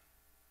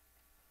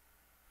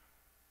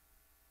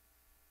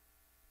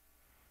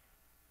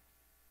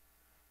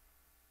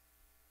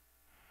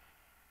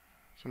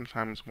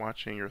 Sometimes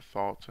watching your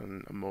thoughts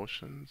and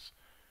emotions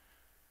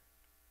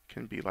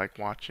can be like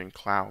watching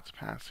clouds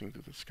passing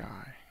through the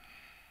sky.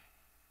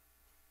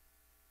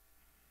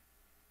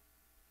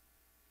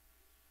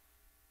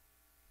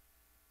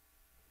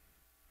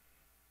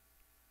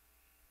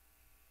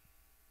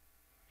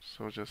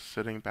 So just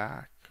sitting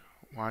back,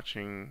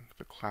 watching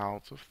the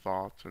clouds of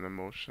thoughts and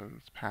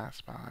emotions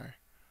pass by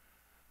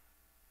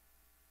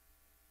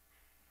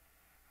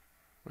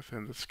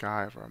within the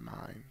sky of our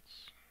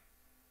minds.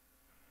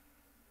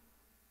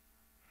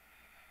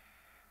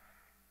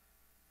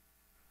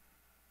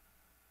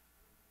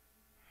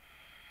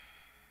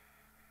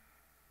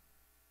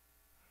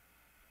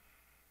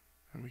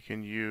 And we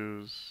can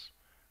use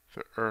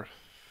the earth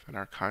and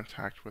our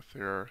contact with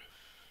the earth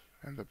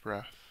and the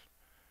breath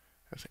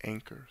as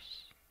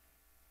anchors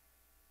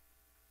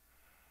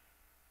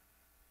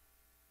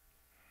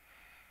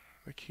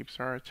that keeps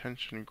our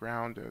attention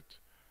grounded,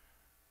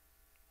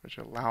 which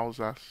allows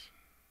us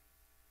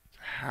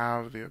to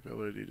have the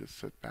ability to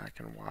sit back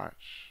and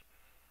watch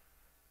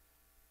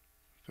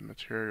the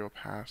material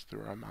pass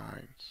through our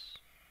minds.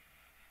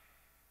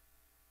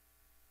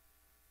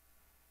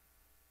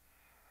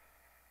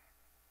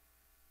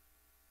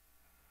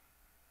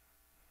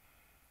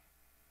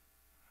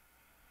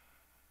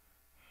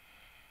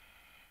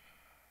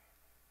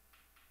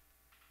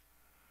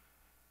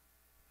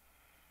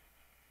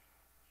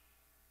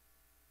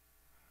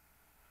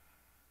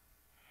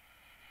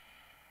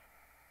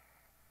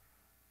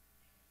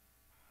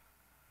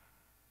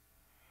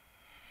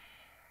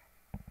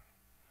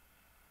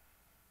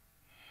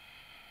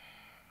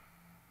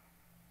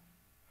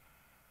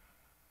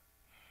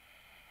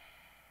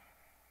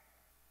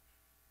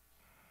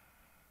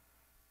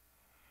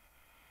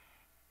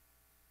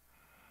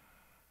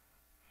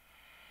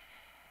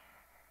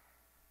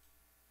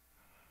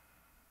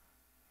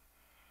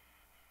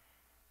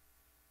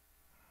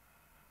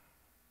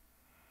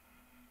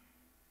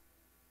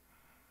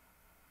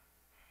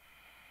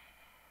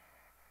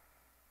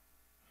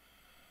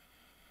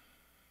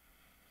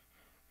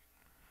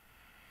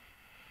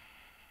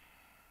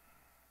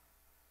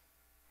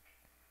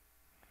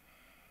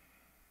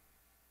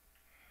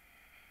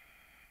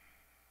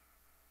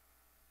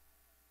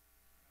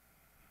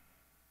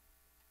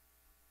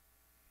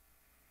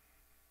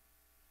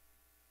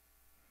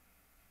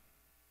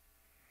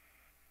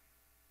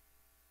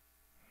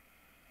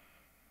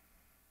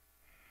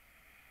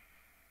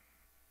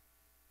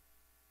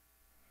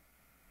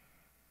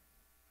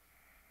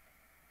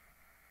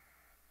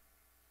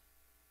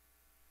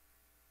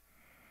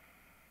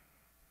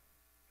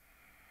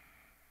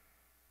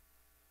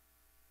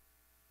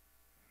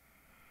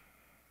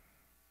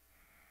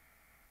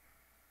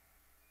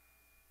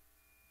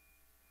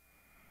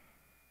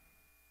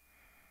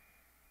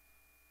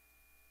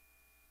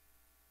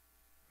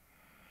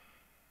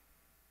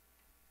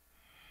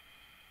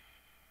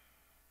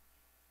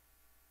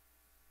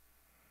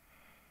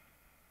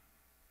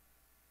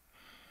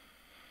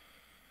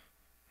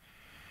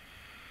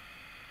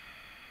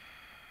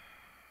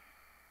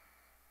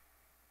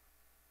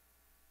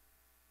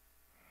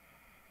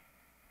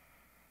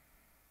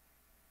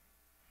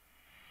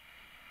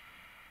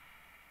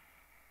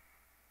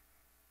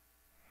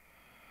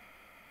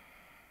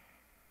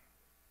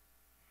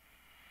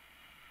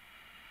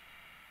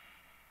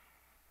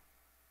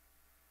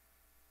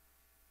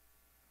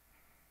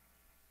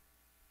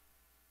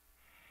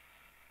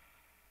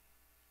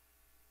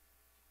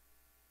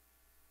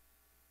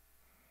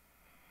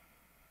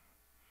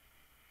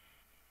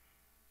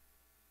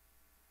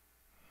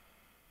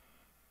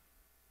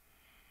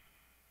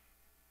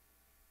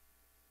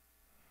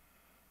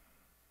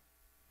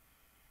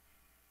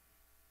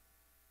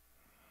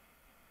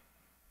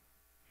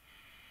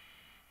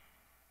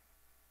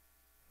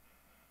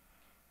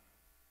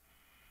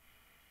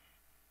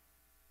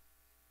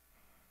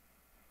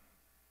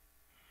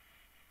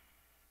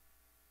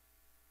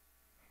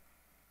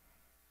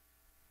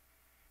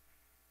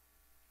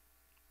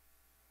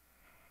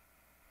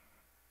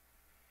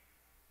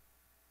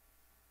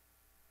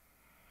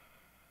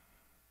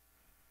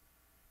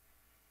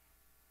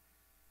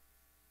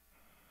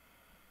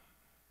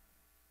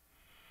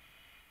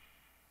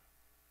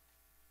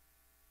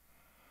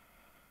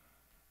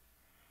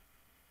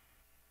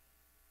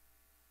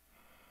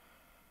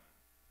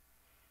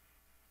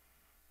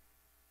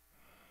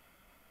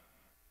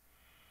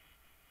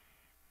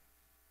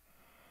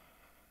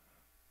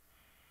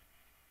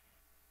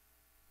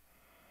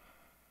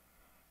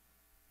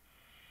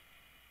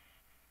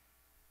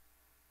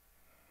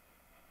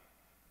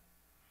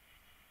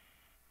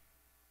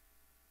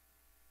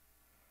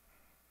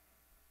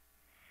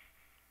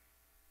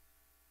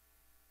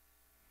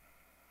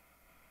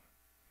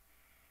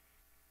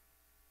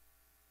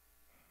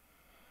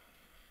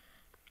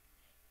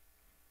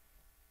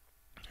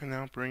 And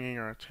now bringing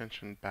our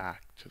attention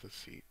back to the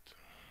seat.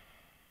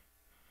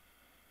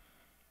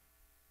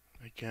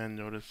 Again,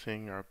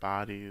 noticing our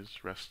bodies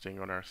resting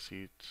on our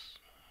seats.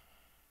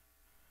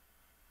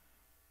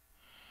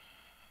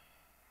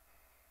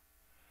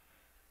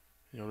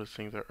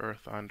 Noticing the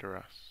earth under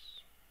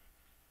us.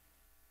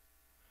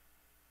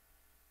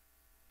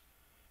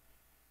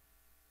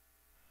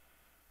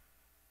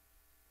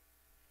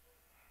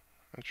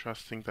 And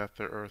trusting that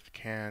the earth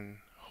can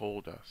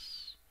hold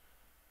us.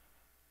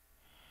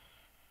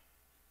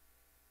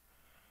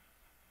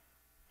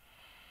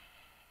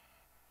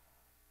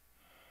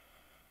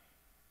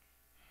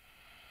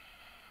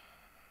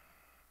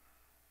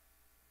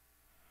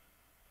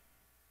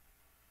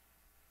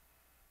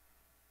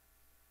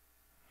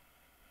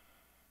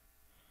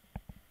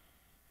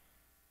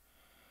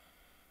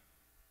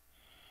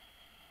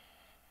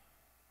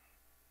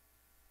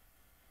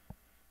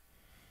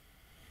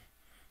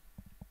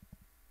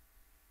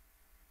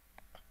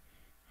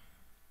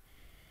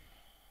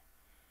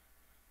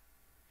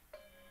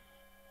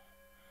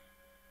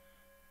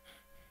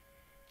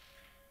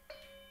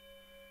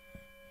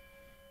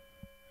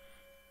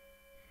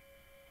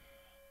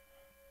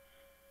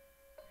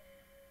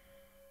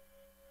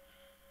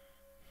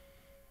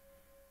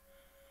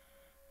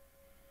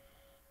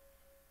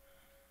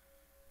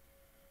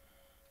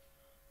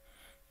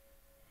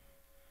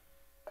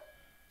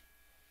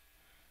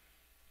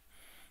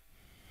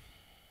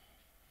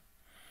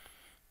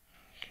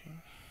 Okay.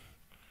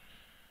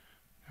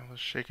 Now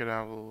let's shake it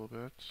out a little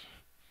bit.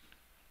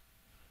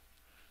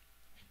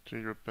 Do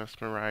your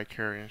best Mariah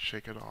Carey and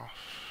shake it off.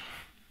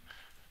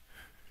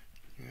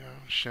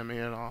 Shimmy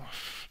it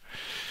off.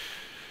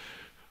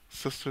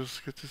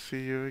 Sisters, good to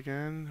see you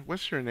again.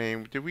 What's your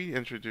name? Did we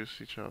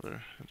introduce each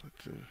other? I'd like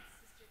to.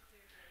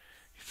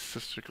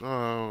 Sister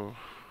Glow.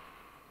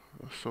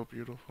 Oh, so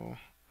beautiful.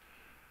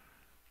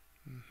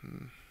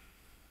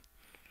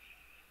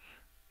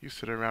 You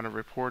sit around and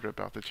report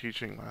about the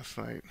teaching last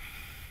night,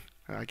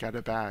 and I got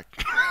it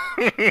back.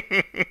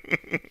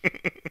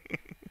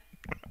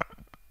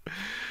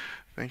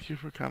 Thank you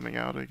for coming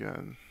out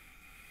again.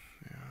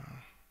 Yeah.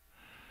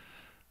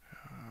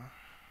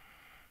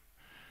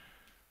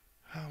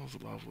 That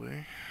was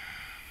lovely.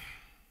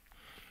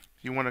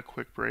 You want a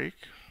quick break?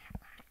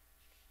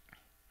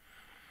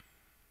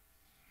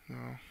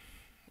 No.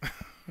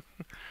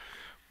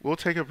 We'll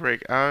take a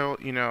break. I'll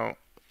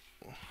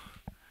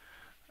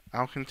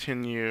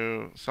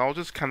continue. So I'll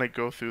just kind of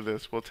go through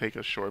this. We'll take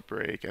a short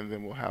break, and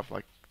then we'll have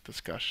like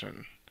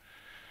discussion.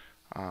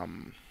 But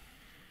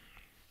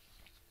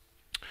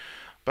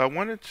I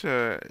wanted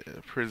to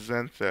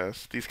present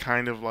these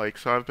kind of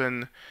so I've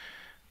been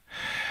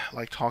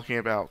like talking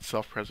about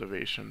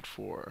self-preservation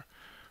for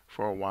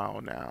a while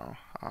now,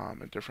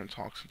 in different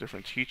talks and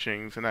different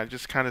teachings, and I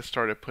just kind of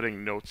started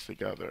putting notes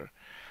together.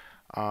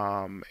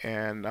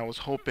 And I was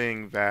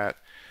hoping that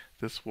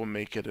this will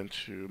make it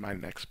into my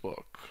next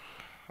book,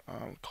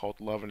 called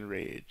Love and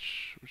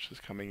Rage, which is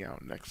coming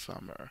out next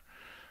summer.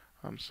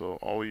 So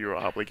all you are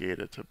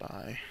obligated to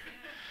buy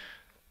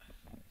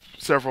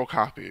several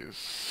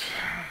copies.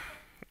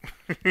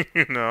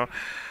 you know,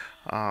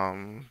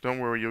 don't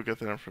worry, you'll get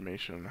the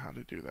information on how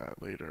to do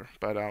that later.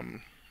 But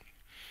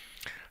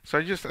so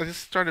I just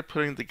started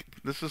putting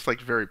this is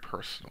like very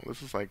personal.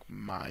 This is like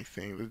my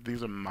thing.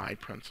 These are my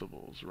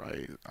principles,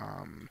 right?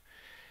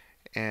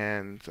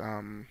 And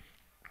I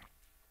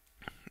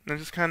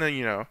just kind of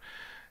I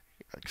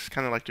just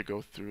kind of like to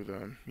go through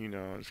them,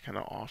 and just kind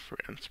of offer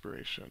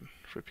inspiration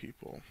for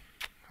people.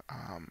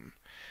 Um,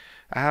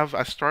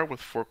 I start with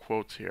 4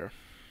 quotes here.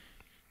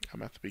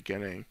 I'm at the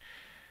beginning,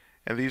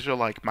 and these are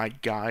like my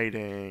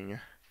guiding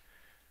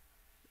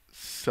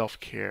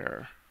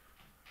self-care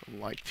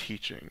like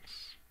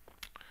teachings.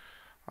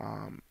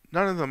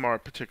 None of them are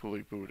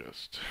particularly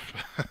Buddhist,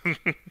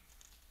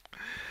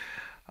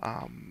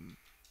 um,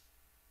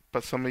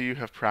 but some of you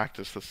have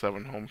practiced the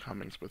 7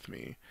 homecomings with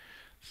me.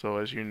 So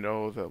as you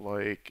know that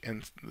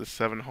in the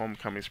 7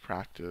 homecomings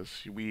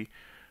practice, we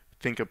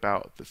think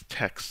about the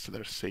texts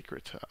that are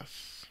sacred to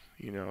us.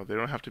 They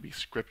don't have to be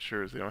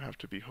scriptures, they don't have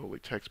to be holy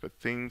texts, but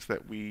things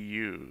that we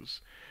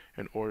use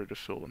in order to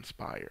feel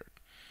inspired.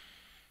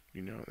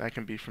 That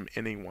can be from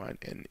anyone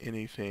and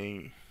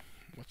anything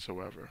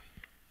whatsoever.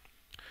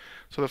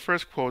 So the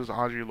first quote is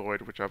Audre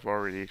Lorde, which I've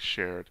already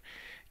shared.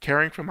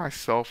 Caring for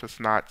myself is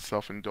not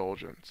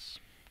self-indulgence.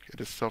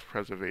 It is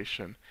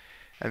self-preservation,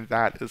 and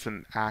that is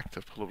an act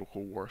of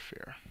political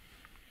warfare.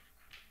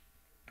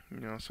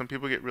 Some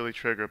people get really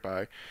triggered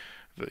by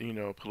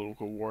the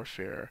political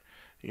warfare.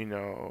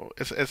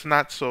 It's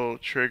not so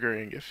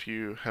triggering if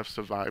you have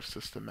survived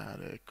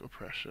systematic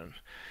oppression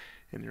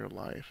in your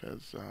life,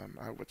 as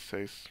I would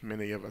say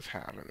many of us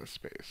have in this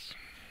space.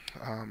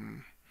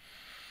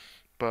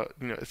 But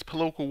it's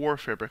political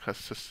warfare because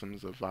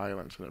systems of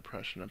violence and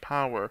oppression and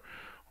power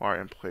are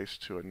in place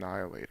to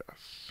annihilate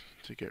us,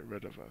 to get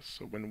rid of us.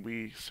 So when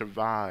we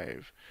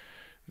survive,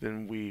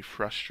 then we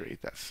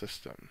frustrate that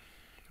system.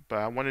 But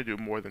I want to do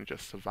more than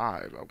just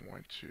survive. I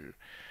want to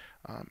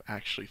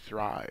actually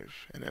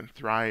thrive. And in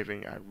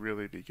thriving, I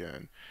really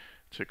begin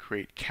to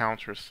create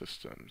counter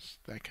systems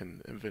that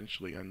can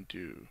eventually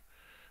undo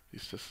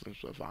these systems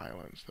of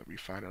violence that we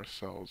find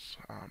ourselves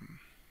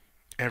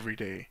every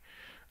day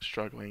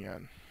struggling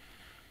in.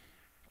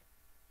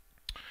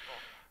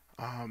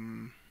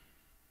 Um,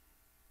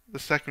 the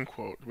second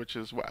quote, which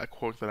is a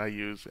quote that I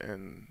use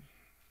in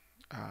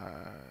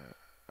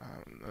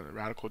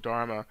Radical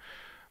Dharma,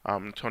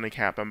 Tony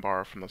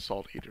Kappenbar from the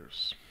Salt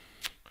Eaters.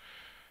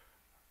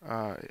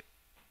 Uh,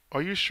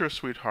 are you sure,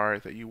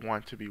 sweetheart, that you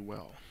want to be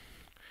well?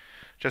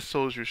 Just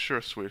so as you're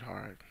sure,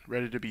 sweetheart,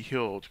 ready to be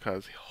healed,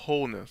 because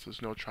wholeness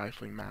is no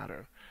trifling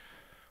matter.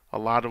 A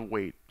lot of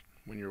weight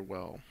when you're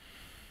well.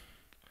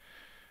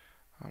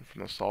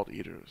 From the Salt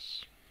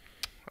Eaters.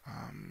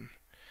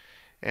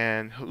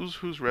 And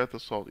who's read the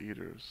Salt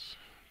Eaters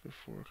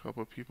before? A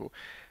couple of people.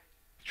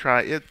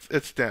 Try it.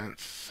 It's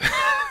dense.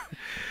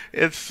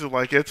 It's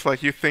like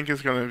you think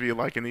it's gonna be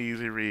like an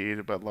easy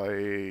read, but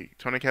like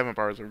Toni Cavanaugh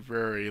Barr is a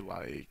very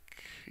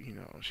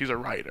she's a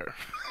writer.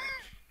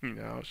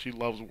 She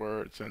loves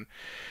words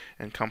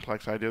and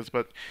complex ideas.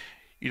 But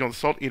the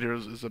Salt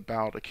Eaters is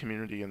about a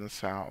community in the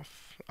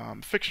South,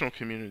 fictional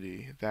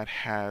community that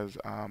has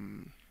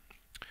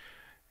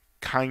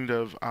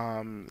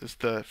it's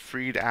the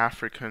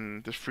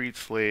freed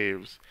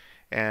slaves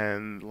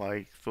and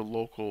like the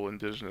local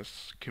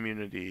indigenous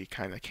community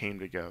kind of came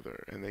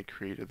together and they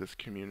created this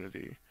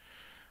community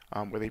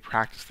where they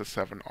practice the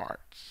seven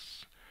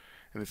arts.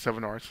 And the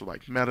seven arts are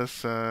like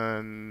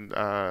medicine,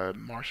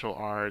 martial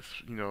arts,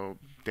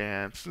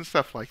 dance and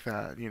stuff like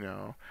that.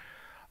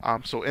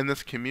 So in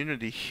this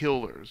community,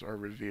 healers are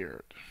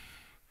revered.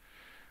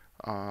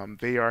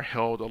 They are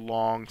held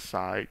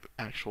alongside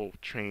actual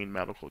trained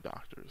medical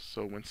doctors.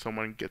 So when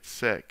someone gets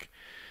sick,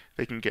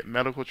 they can get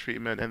medical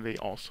treatment, and they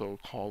also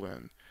call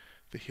in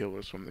the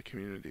healers from the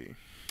community.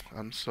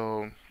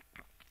 So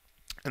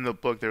in the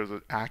book, there's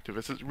an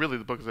activist.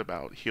 The book is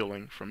about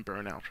healing from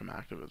burnout from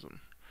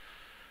activism.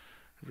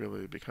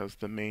 Really, because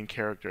the main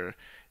character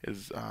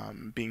is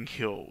being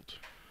healed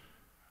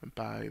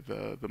by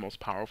the most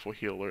powerful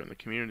healer in the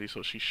community.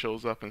 So she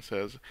shows up and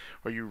says,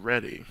 "Are you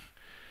ready?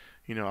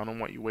 I don't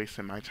want you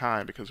wasting my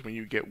time, because when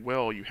you get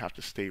well, you have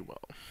to stay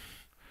well.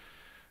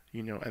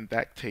 And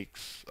that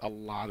takes a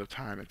lot of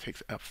time. It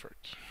takes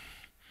effort.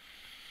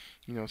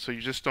 So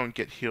you just don't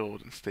get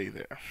healed and stay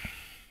there.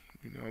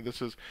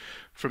 This is,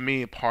 for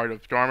me, a part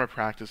of Dharma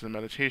practice and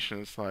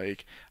meditation. It's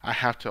like I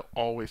have to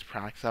always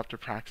practice. I have to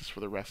practice for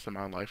the rest of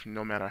my life,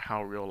 no matter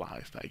how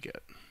realized I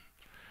get.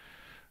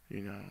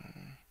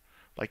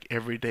 Like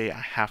every day I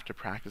have to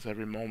practice.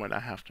 Every moment I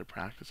have to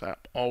practice. I'm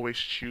always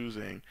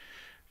choosing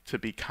to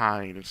be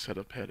kind instead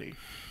of petty,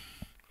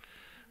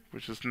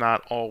 which is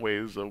not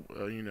always a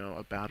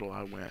battle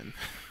I win.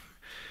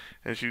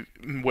 As you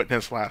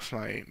witnessed last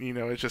night,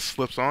 it just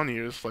slips on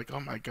you. It's like,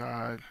 oh my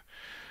God,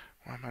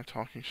 why am I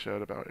talking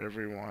shit about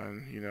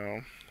everyone?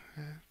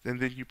 And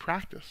then you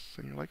practice,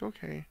 and you're like,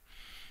 okay,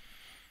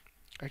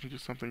 I can do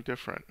something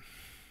different.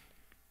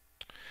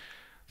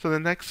 So the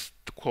next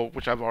quote,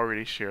 which I've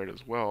already shared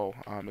as well,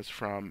 is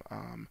from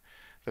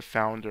the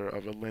founder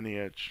of a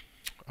lineage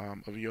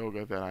of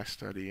yoga that I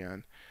study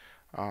in.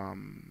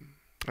 And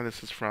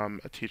this is from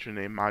a teacher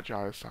named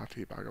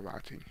Madhyasati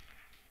Bhagavati.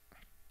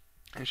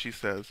 And she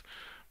says,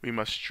 we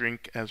must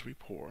drink as we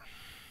pour.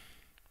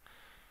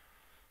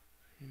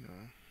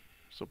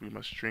 So we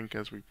must drink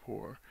as we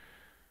pour.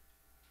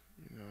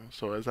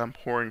 So as I'm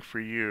pouring for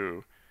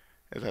you,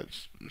 as I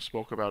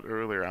spoke about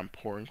earlier, I'm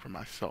pouring for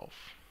myself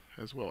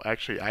as well.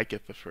 Actually, I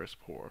get the first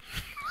pour.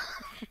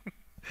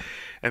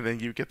 And then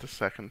you get the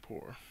second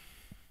pour.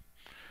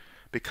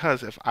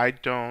 Because if I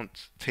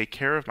don't take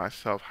care of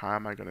myself, how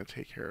am I going to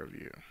take care of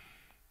you?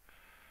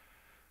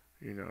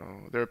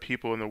 There are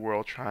people in the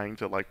world trying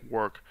to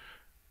work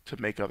to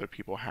make other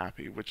people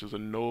happy, which is a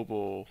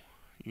noble,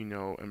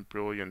 and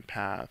brilliant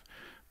path.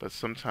 But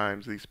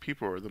sometimes these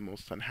people are the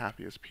most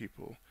unhappiest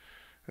people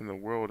in the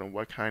world. And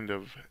what kind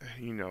of,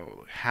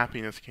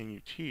 happiness can you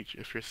teach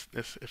if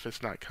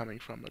it's not coming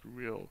from a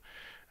real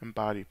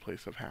embodied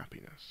place of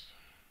happiness?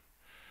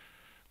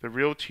 The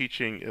real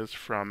teaching is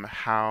from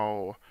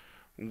how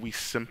we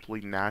simply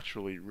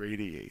naturally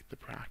radiate the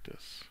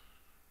practice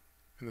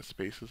in the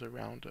spaces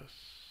around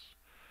us.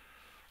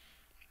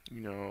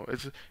 You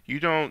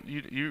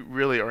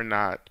really are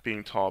not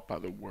being taught by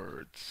the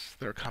words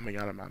that are coming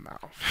out of my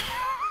mouth.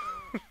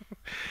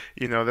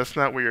 That's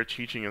not where your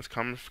teaching is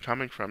coming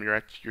from.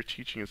 Your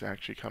teaching is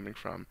actually coming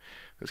from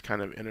this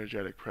kind of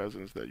energetic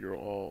presence that you're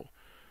all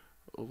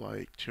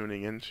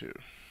tuning into.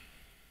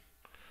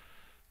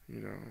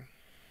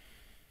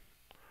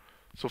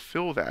 So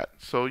feel that.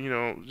 So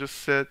just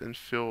sit and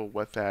feel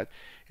what that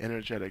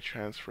energetic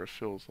transfer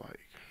feels like.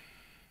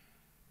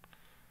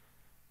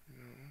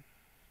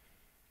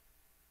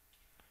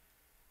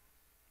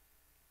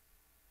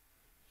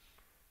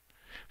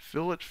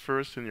 Feel it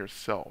first in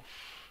yourself.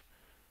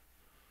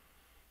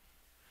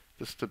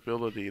 The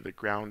stability, the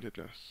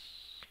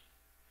groundedness.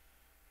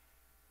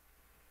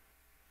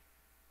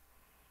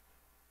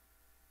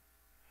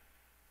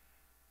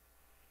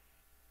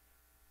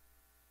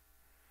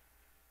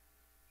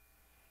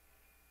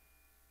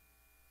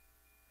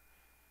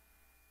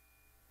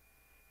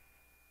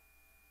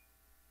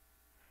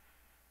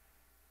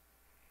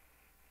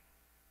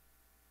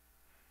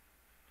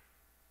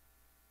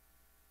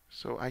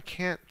 So I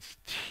can't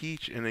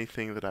teach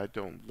anything that I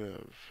don't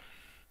live,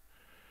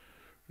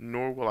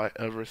 nor will I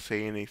ever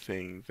say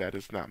anything that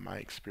is not my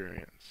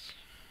experience.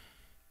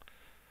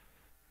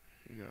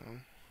 You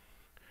know?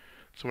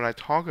 So when I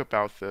talk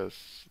about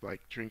this,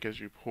 like drink as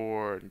you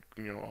pour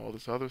and all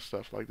this other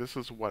stuff, like this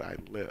is what I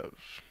live.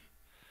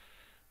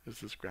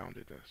 Is this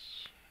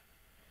groundedness.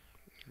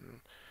 You know?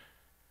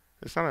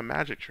 It's not a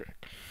magic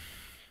trick.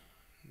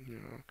 You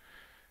know,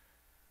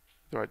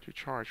 though I do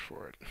charge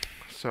for it.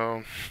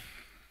 So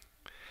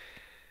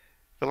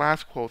the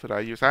last quote that I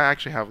use, I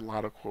actually have a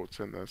lot of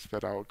quotes in this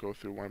that I'll go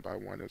through one by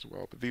one as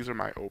well, but these are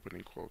my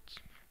opening quotes.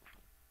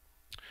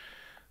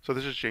 So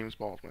this is James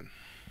Baldwin,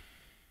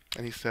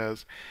 and he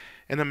says,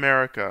 "In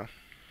America,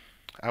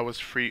 I was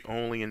free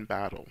only in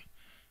battle,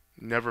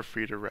 never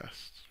free to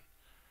rest.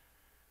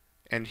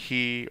 And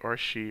he or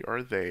she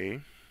or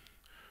they,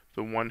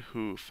 the one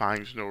who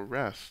finds no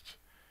rest,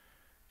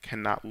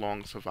 cannot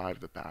long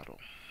survive the battle."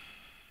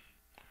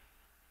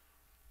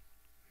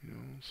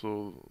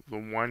 So the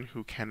one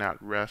who cannot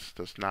rest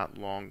does not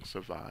long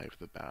survive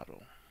the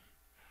battle.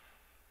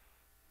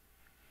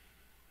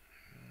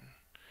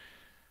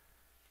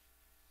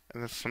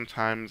 And that's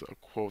sometimes a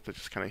quote that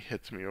just kind of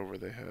hits me over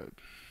the head.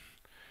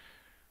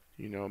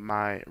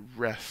 My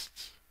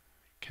rest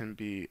can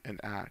be an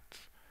act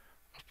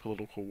of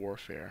political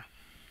warfare.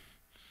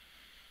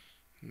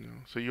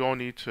 So you all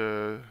need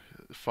to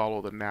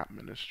follow the Nap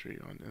Ministry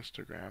on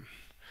Instagram.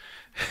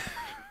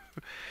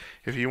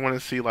 If you want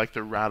to see like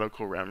the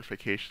radical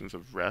ramifications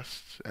of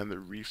rest and the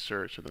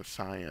research and the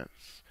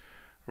science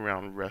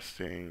around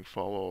resting,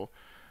 follow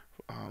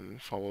her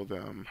on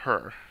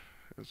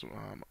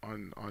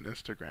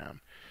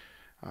Instagram.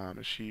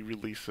 And she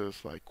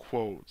releases like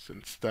quotes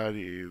and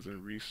studies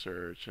and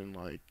research and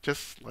like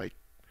just like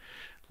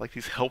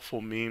these helpful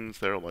memes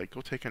that are like,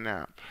 go take a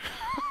nap.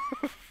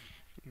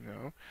 you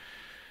know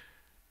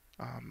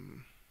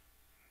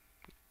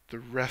the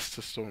rest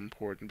is so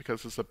important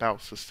because it's about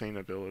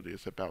sustainability.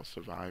 It's about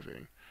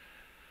surviving.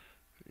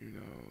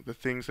 The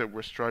things that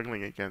we're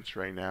struggling against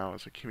right now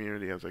as a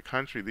community, as a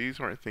country, these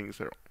aren't things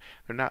they're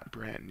not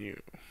brand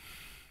new.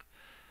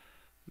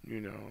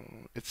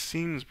 It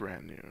seems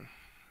brand new.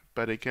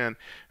 But again,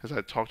 as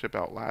I talked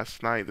about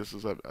last night, this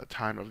is a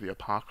time of the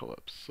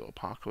apocalypse. So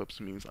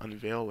apocalypse means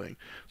unveiling.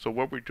 So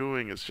what we're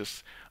doing is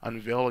just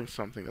unveiling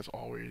something that's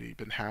already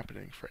been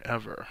happening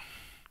forever.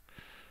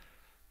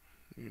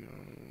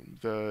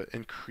 The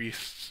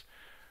increased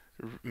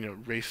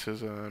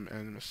racism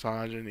and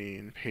misogyny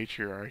and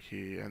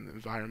patriarchy and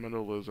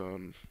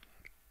environmentalism,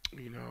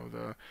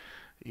 the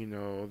you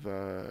know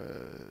the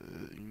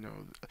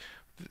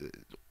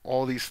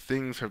all these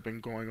things have been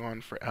going on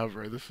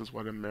forever. This is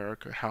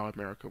how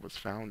America was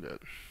founded.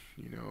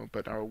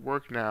 But our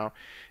work now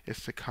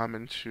is to come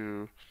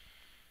into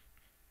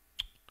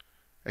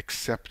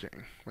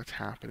accepting what's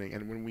happening,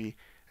 and when we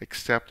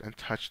accept and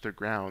touch the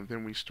ground,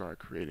 then we start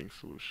creating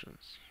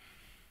solutions.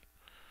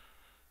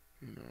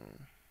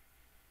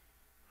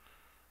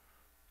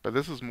 But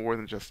this is more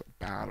than just a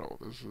battle.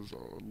 This is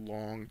a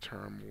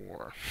long-term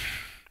war.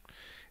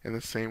 In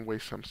the same way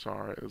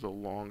samsara is a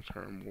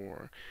long-term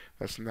war.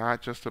 That's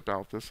not just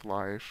about this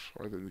life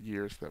or the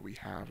years that we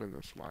have in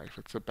this life.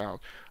 It's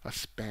about a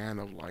span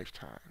of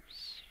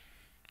lifetimes.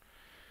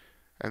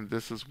 And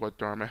this is what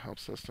Dharma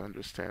helps us to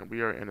understand.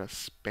 We are in a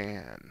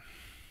span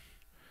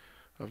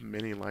of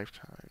many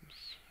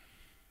lifetimes.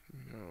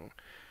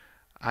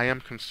 I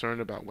am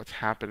concerned about what's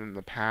happened in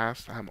the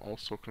past. I'm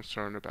also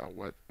concerned about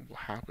what will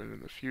happen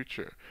in the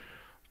future.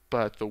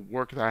 But the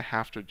work that I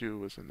have to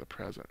do is in the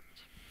present.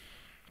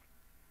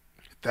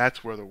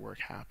 That's where the work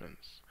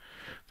happens.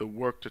 The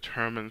work of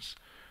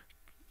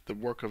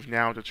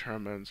now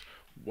determines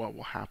what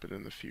will happen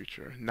in the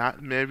future.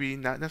 Not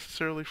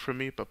necessarily for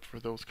me, but for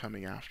those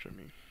coming after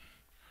me.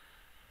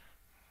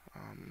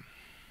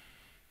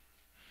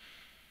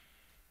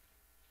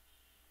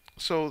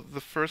 So the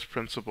first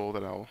principle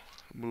that I'll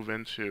move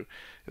into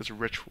is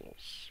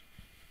rituals.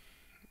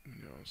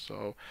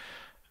 So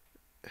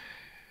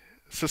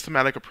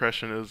systematic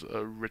oppression is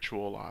a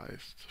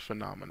ritualized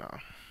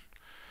phenomena.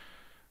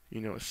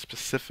 It's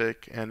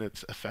specific and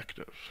it's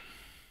effective.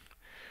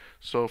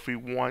 So if we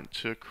want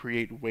to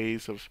create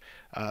ways of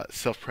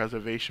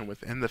self-preservation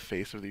within the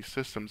face of these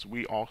systems,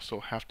 we also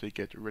have to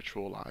get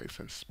ritualized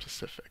and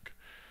specific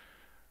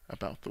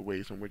about the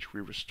ways in which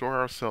we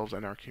restore ourselves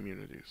and our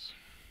communities.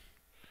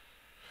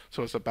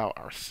 So it's about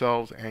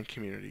ourselves and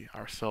community,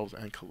 ourselves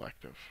and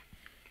collective.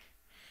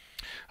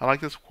 I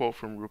like this quote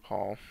from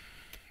RuPaul.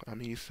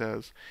 He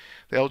says,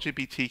 "The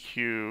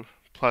LGBTQ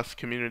plus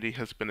community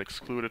has been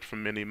excluded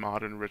from many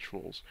modern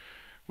rituals.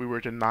 We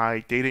were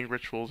denied dating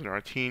rituals in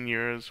our teen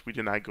years. We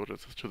denied go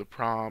to the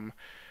prom.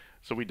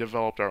 So we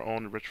developed our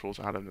own rituals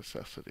out of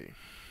necessity."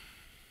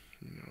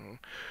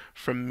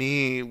 For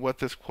me, what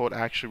this quote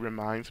actually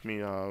reminds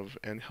me of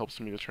and helps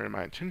me to turn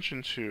my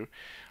attention to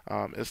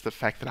is the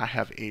fact that I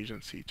have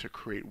agency to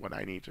create what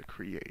I need to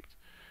create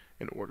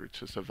in order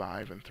to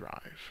survive and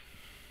thrive.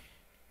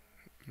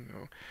 You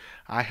know,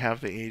 I have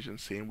the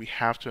agency, and we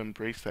have to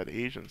embrace that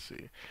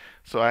agency.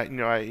 So I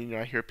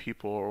hear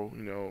people,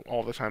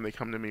 all the time they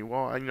come to me.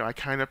 Well, I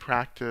kind of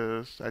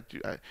practice.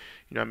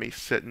 I may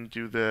sit and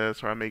do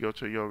this, or I may go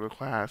to a yoga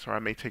class, or I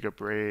may take a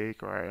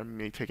break, or I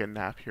may take a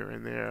nap here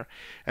and there,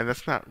 and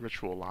that's not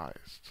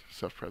ritualized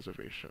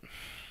self-preservation.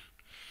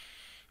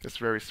 It's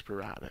very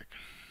sporadic.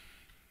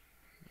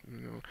 You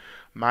know,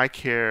 my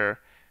care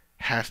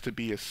has to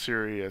be as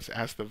serious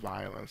as the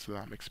violence that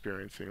I'm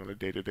experiencing on a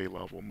day-to-day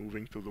level,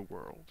 moving through the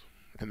world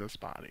in this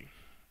body.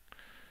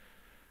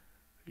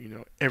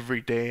 Every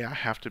day I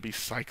have to be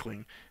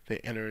cycling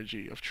the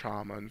energy of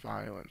trauma and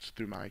violence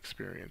through my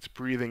experience,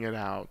 breathing it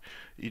out,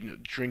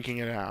 drinking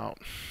it out,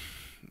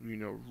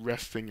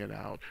 resting it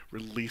out,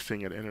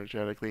 releasing it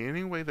energetically,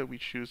 any way that we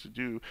choose to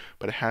do,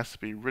 but it has to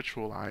be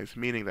ritualized,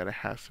 meaning that it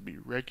has to be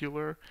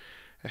regular,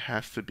 it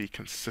has to be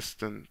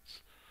consistent,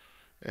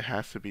 it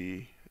has to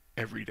be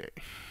every day.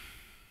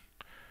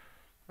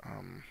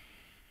 Um,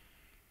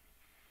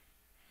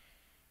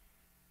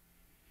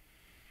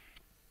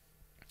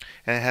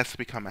 and it has to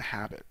become a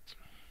habit.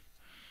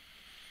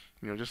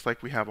 Just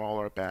like we have all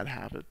our bad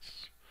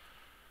habits,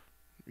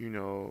 you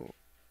know,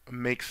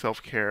 make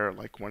self care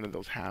like one of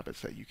those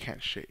habits that you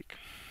can't shake.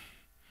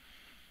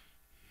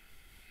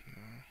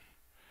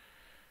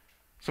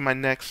 So, my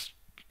next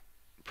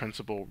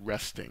principle,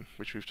 resting,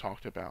 which we've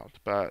talked about,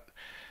 but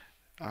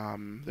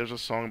there's a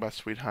song by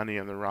Sweet Honey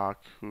and the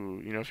Rock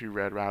who, if you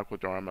read Radical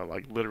Dharma,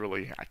 like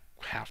literally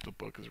half the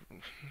book is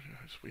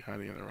Sweet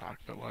Honey and the Rock,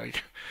 but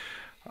like,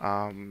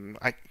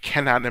 I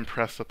cannot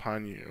impress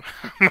upon you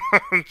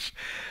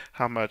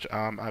how much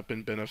I've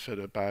been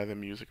benefited by the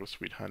music of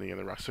Sweet Honey and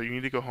the Rock. So you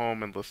need to go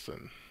home and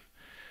listen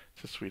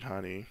to Sweet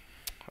Honey.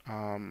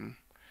 Um,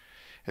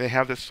 and they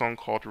have this song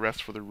called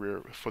 "Rest for the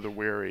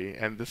Weary,"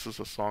 and this is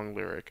a song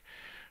lyric,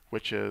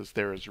 which is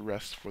 "There is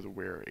rest for the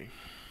weary,"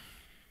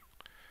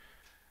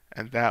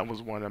 and that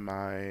was one of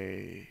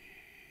my,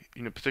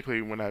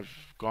 particularly when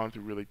I've gone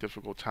through really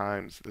difficult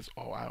times.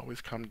 I always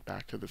come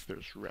back to this.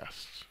 There's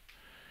rest.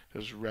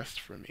 There's rest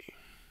for me.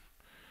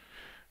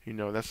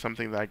 That's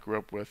something that I grew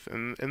up with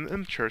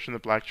in church, in the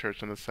black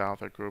church in the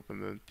South. I grew up in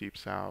the deep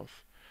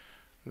South,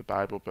 the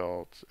Bible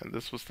Belt, and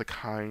this was the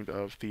kind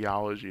of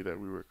theology that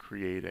we were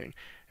creating,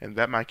 and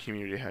that my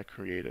community had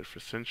created for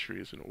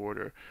centuries in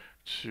order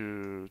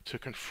to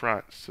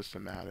confront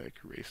systematic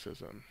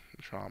racism,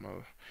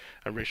 trauma,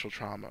 and racial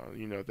trauma.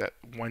 That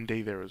one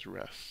day there is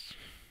rest.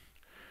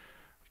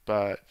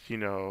 But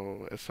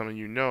as some of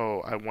you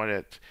know, I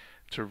wanted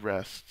to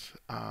rest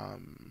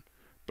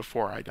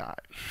before I died.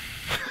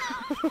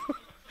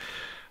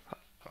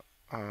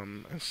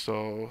 And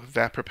so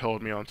that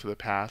propelled me onto the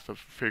path of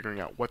figuring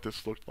out what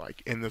this looked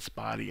like in this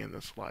body, in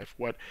this life,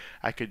 what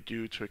I could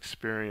do to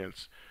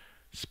experience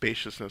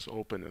spaciousness,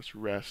 openness,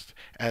 rest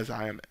as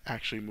I am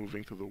actually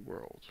moving through the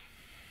world.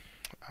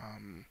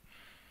 Um,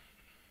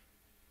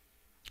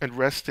 and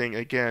resting,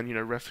 again,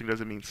 resting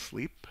doesn't mean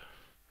sleep.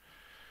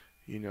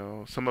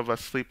 Some of us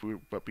sleep,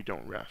 but we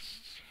don't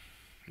rest.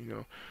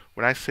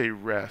 When I say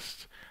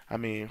rest, I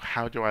mean,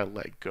 how do I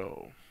let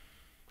go?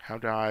 How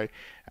do I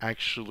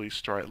actually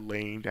start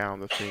laying down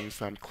the things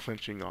that I'm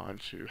clenching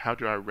onto? How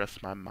do I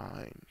rest my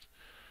mind?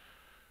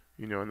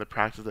 In the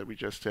practice that we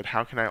just did,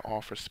 how can I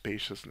offer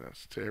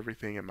spaciousness to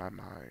everything in my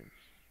mind?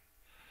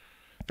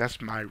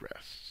 That's my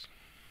rest.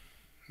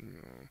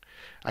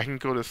 I can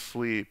go to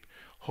sleep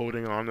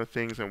holding on to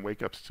things and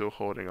wake up still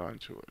holding on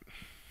to it.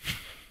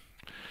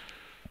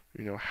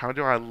 How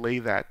do I lay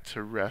that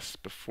to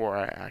rest before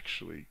I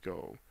actually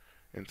go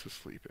into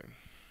sleeping?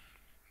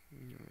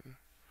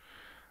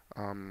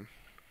 Um,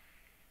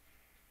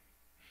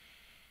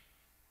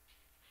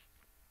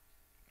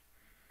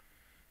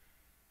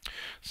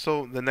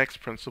 so the next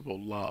principle,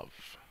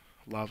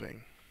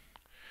 loving.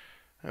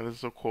 And this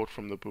is a quote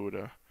from the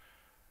Buddha.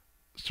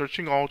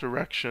 Searching all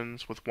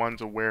directions with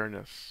one's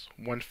awareness,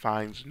 one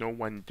finds no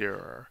one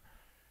dearer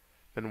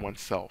than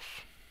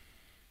oneself.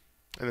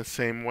 In the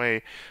same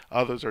way,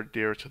 others are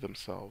dear to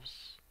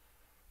themselves.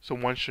 So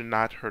one should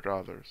not hurt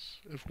others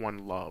if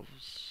one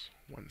loves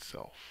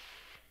oneself.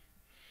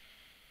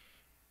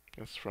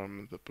 That's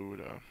from the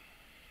Buddha.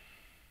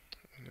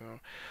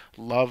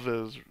 Love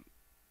is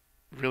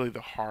really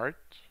the heart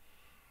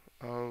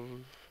of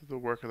the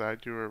work that I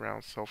do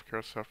around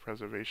self-care,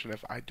 self-preservation.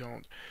 If I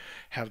don't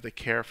have the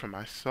care for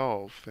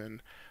myself,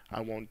 then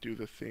I won't do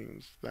the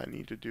things that I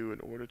need to do in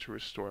order to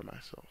restore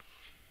myself.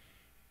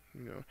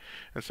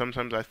 And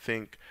sometimes I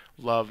think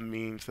love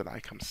means that I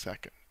come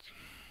second.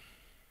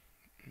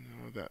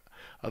 That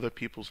other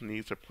people's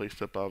needs are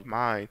placed above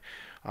mine.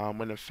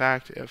 When in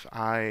fact, if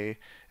I,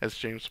 as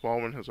James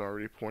Baldwin has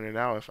already pointed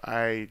out, if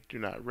I do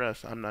not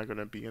rest, I'm not going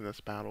to be in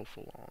this battle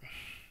for long.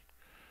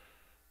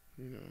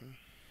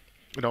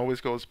 It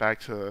always goes back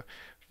to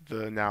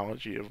the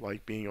analogy of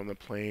like being on the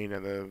plane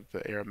and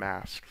the air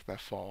masks that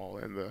fall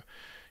and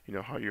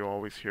how you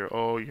always hear,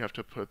 oh, you have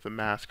to put the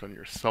mask on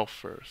yourself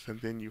first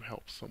and then you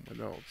help someone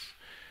else.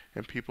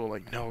 And people are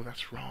like, no,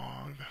 that's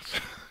wrong. That's,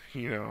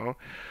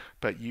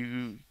 but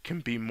you can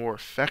be more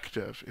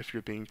effective if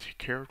you're being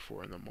cared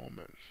for in the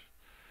moment.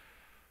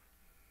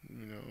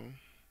 You know,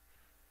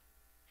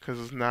 because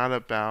it's not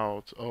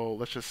about, oh,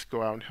 let's just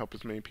go out and help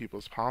as many people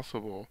as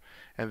possible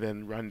and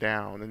then run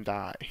down and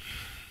die.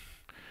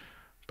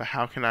 But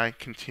how can I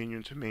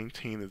continue to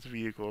maintain this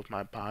vehicle of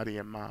my body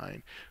and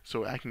mind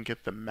so I can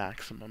get the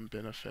maximum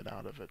benefit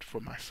out of it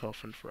for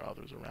myself and for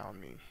others around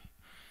me?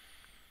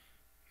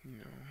 You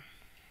know,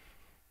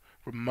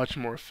 we're much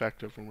more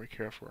effective when we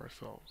care for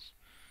ourselves.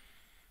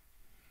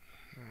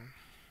 You know?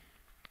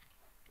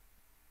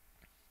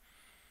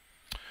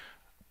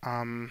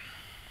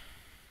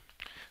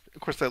 Of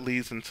course, that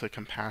leads into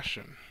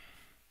compassion.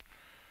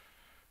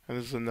 And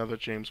this is another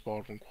James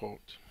Baldwin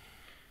quote.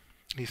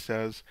 He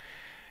says,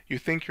 "You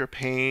think your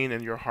pain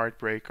and your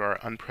heartbreak are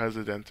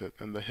unprecedented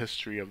in the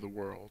history of the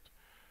world,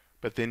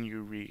 but then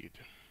you read.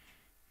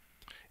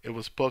 It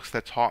was books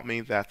that taught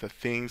me that the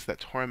things that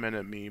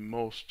tormented me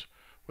most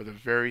were the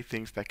very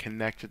things that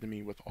connected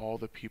me with all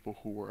the people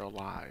who were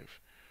alive,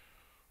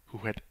 who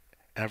had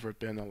ever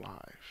been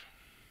alive."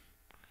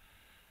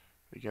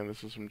 Again,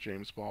 this is from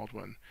James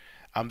Baldwin.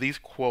 These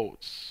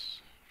quotes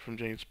from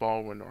James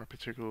Baldwin are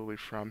particularly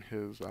from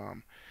his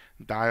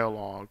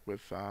dialogue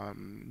with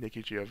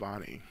Nikki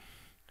Giovanni.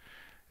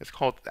 It's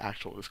called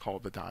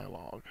the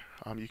dialogue.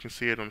 You can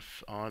see it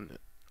on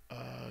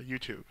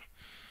YouTube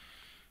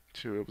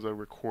too. It was a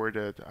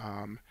recorded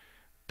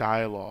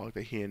dialogue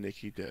that he and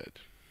Nikki did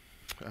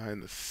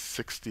in the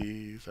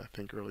 60s, I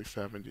think early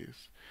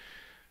 70s.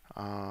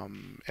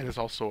 And it's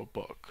also a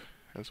book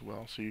as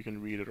well, so you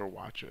can read it or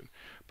watch it.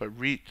 But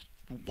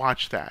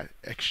watch that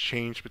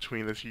exchange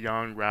between this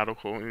young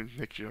radical, and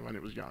Nick Giovanni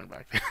was young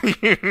back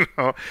then,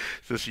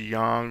 this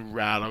young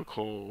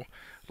radical,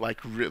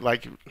 really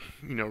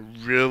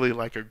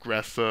like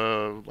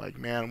aggressive, like,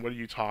 man, what are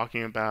you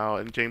talking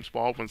about? And James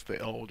Baldwin's the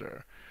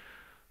elder,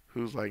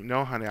 who's like,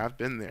 no, honey, I've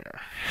been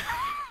there.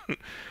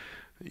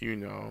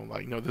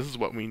 No, this is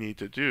what we need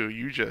to do.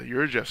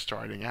 You're just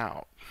starting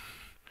out.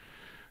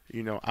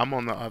 I'm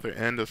on the other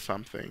end of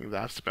something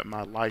that I've spent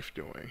my life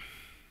doing.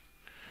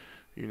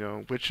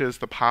 Which is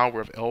the power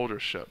of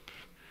eldership,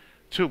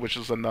 too, which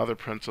is another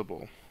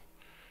principle.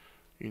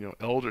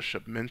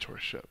 Eldership,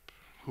 mentorship.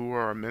 Who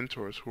are our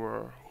mentors? Who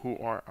are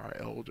our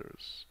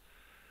elders?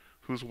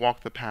 Who's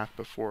walked the path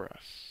before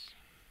us?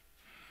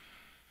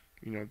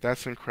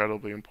 That's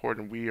incredibly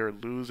important. We are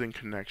losing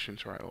connection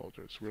to our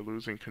elders. We're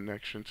losing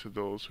connection to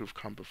those who've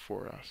come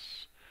before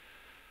us.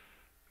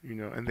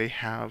 And they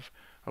have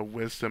a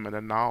wisdom and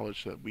a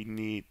knowledge that we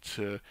need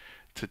to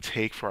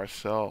take for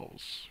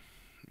ourselves.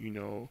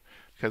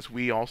 Because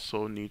we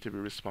also need to be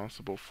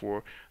responsible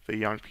for the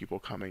young people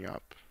coming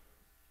up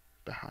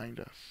behind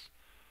us.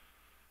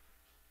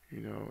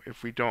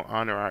 If we don't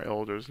honor our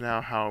elders now,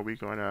 how are we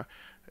going to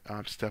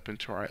step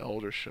into our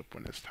eldership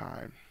when it's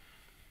time?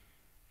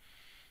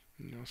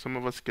 Some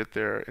of us get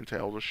there into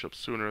eldership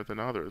sooner than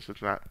others.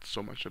 It's not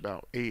so much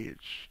about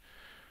age.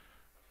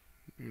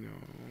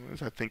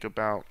 As I think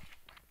about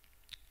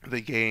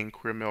the gay and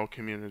queer male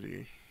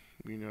community,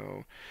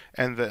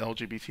 and the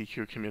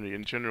LGBTQ community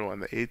in general,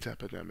 and the AIDS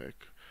epidemic,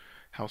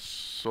 how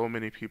so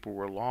many people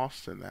were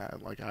lost in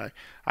that. Like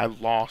I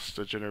lost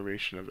a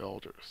generation of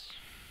elders,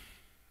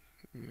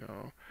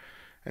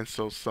 and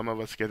so some of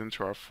us get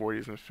into our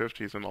 40s and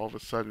 50s, and all of a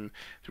sudden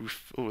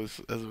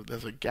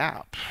there's a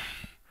gap.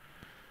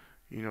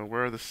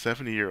 Where are the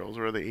 70-year-olds?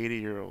 Where are the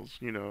 80-year-olds?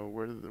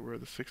 Where are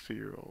the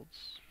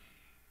 60-year-olds?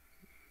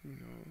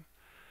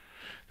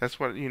 That's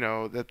what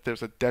that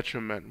there's a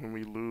detriment when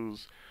we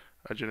lose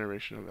a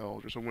generation of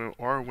elders,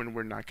 or when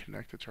we're not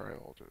connected to our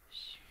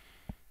elders.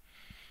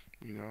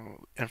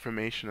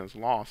 Information is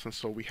lost, and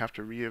so we have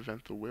to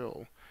reinvent the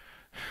wheel.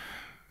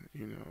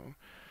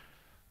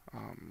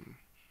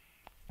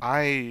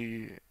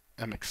 I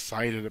am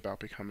excited about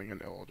becoming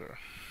an elder,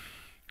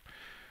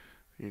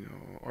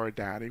 or a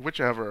daddy,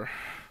 whichever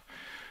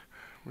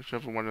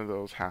one of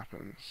those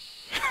happens.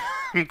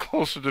 I'm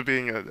closer to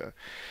being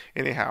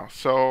anyhow.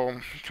 So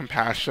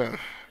compassion.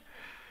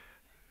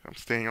 I'm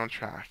staying on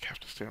track. Have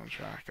to stay on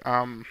track.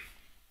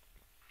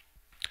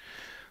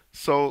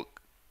 So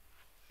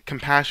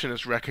compassion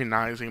is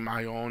recognizing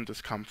my own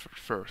discomfort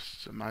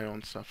first, and my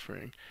own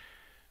suffering.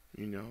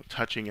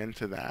 Touching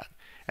into that,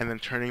 and then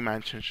turning my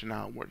attention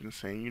outward and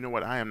saying, you know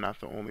what, I am not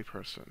the only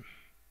person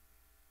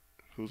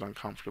who's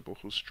uncomfortable,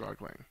 who's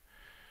struggling.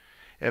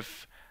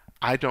 If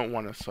I don't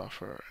want to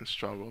suffer and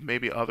struggle,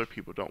 maybe other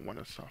people don't want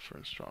to suffer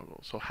and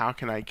struggle. So how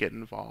can I get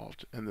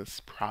involved in this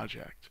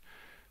project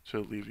to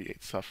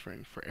alleviate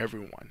suffering for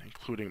everyone,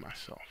 including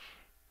myself?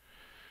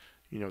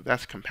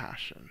 That's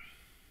compassion.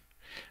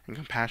 And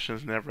compassion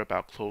is never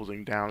about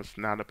closing down. It's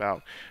not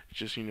about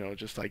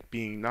just like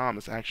being numb.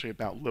 It's actually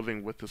about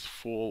living with this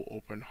full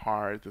open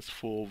heart, this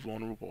full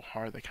vulnerable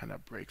heart that kind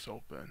of breaks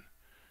open.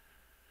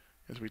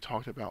 As we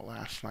talked about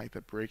last night,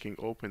 the breaking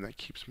open that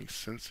keeps me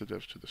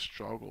sensitive to the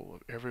struggle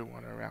of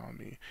everyone around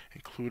me,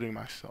 including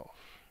myself.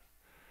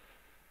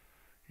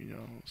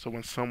 So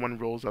when someone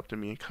rolls up to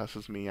me and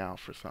cusses me out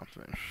for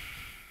something,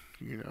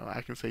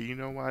 I can say, you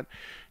know what,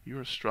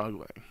 you're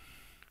struggling.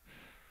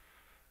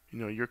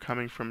 You're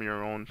coming from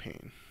your own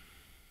pain.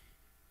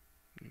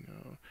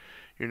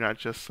 You're not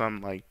just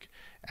some like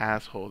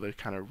asshole that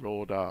kind of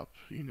rolled up.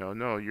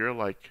 No,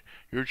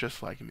 you're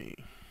just like me,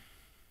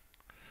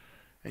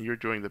 and you're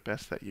doing the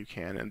best that you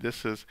can. And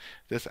this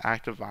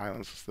act of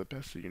violence is the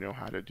best that you know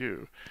how to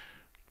do.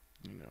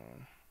 You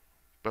know,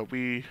 but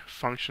we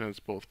function as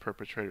both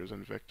perpetrators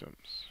and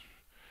victims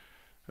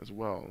as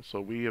well.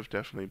 So we have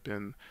definitely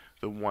been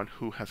the one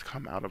who has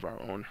come out of our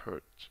own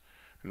hurt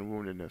and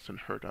woundedness and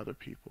hurt other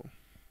people.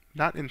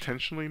 Not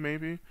intentionally,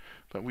 maybe,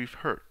 but we've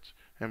hurt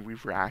and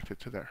we've reacted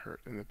to that hurt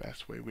in the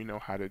best way we know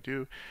how to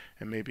do,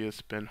 and maybe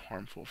it's been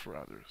harmful for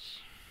others.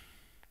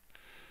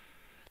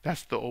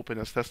 That's the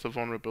openness, that's the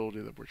vulnerability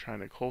that we're trying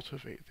to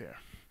cultivate there.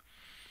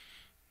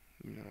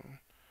 You know,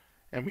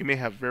 and we may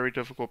have very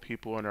difficult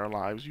people in our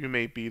lives. You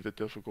may be the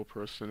difficult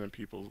person in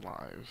people's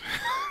lives.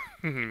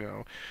 you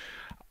know,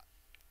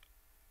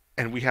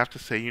 and we have to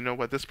say, you know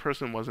what, this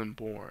person wasn't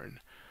born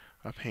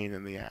a pain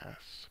in the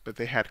ass, but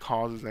they had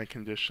causes and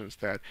conditions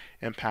that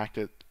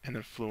impacted and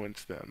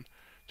influenced them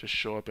to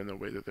show up in the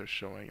way that they're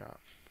showing up.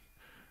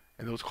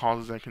 And those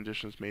causes and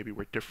conditions maybe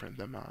were different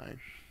than mine.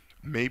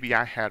 Maybe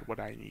I had what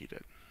I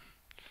needed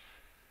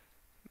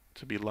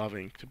to be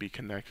loving, to be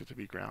connected, to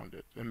be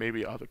grounded, and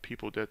maybe other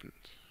people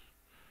didn't.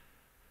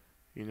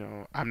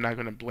 I'm not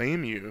going to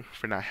blame you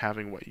for not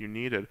having what you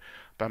needed,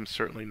 but I'm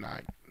certainly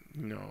not,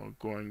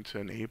 going to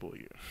enable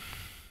you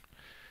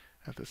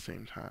at the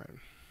same time.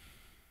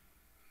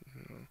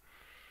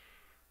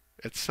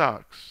 It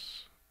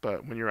sucks,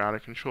 but when you're out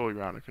of control,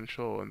 you're out of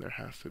control, and there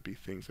has to be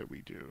things that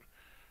we do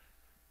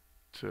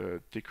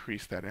to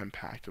decrease that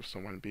impact of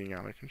someone being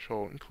out of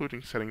control,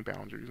 including setting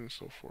boundaries and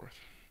so forth.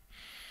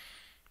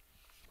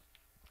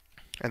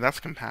 And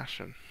that's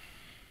compassion.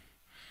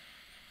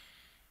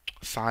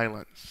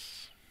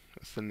 Silence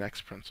is the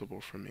next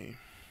principle for me.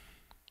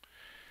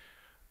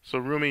 So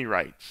Rumi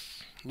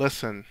writes,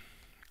 "Listen,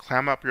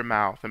 clam up your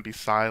mouth and be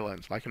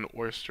silent like an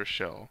oyster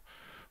shell,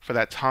 for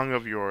that tongue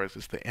of yours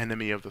is the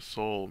enemy of the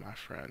soul, my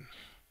friend.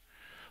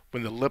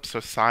 When the lips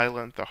are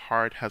silent, the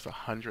heart has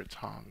 100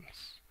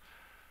 tongues."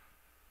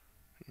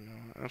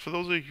 And for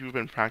those of you who've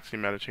been practicing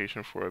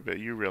meditation for a bit,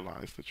 you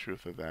realize the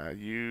truth of that.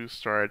 You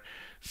start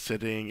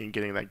sitting and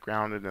getting that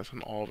groundedness,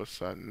 and all of a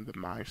sudden the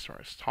mind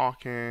starts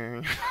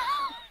talking.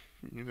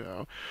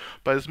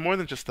 But it's more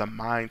than just the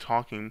mind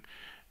talking.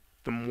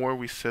 The more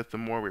we sit, the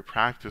more we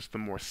practice, the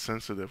more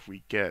sensitive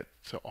we get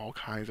to all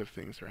kinds of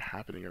things that are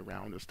happening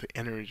around us, to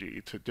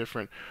energy, to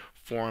different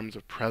forms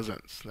of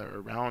presence that are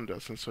around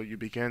us. And so you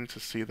begin to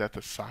see that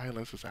the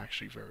silence is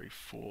actually very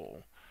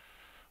full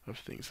of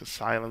things. The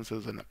silence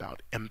isn't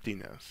about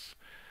emptiness,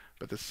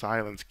 but the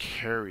silence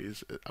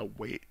carries a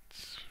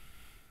weight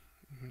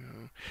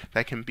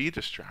that can be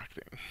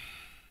distracting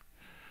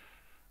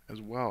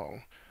as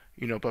well.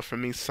 But for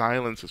me,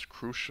 silence is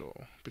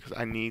crucial because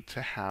I need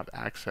to have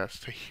access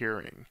to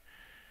hearing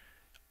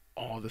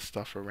all the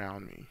stuff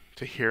around me,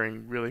 to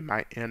hearing really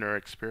my inner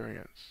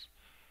experience.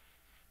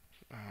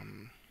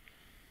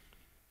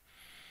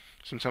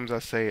 Sometimes I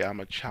say I'm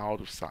a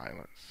child of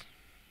silence.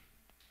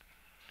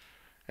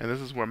 And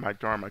this is where my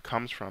dharma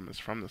comes from, is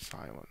from the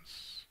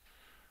silence.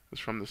 It's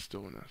from the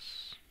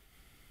stillness.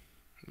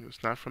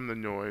 It's not from the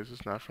noise,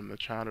 it's not from the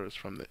chatter, it's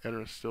from the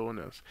inner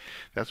stillness.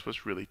 That's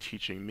what's really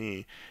teaching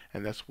me,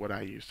 and that's what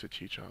I use to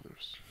teach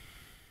others.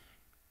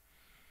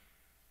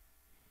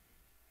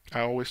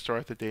 I always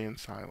start the day in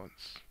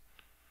silence.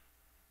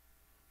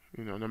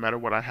 No matter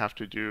what I have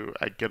to do,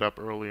 I get up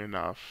early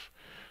enough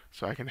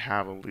so I can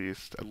have at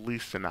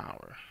least an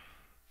hour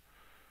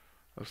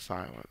of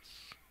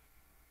silence.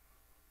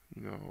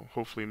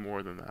 Hopefully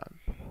more than that.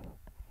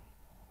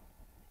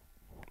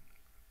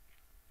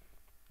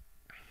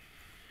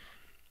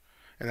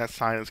 And that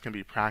silence can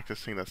be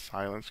practicing, that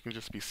silence can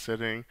just be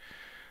sitting,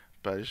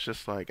 but it's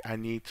just like I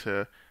need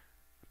to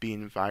be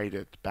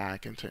invited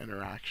back into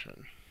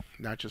interaction,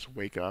 not just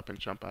wake up and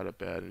jump out of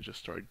bed and just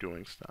start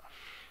doing stuff.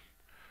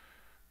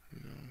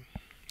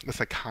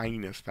 It's a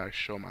kindness that I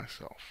show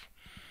myself.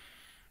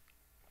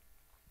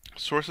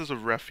 Sources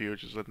of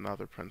refuge is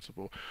another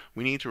principle.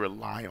 We need to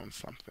rely on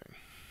something.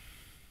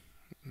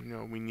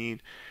 We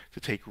need to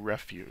take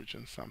refuge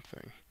in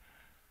something.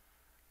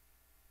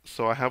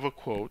 So I have a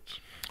quote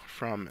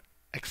from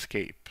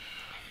Escape.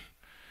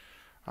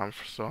 I'm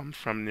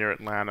from near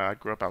Atlanta. I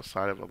grew up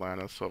outside of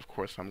Atlanta, so of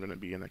course I'm going to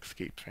be an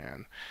Escape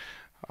fan.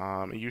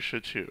 You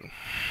should too.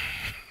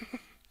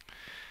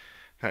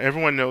 Now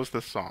everyone knows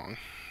this song.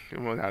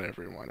 Well, not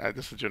everyone.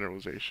 This is a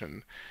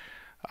generalization.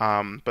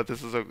 But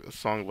this is a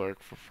song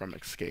lyric from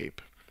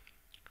Escape.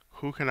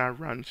 Who can I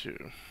run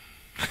to?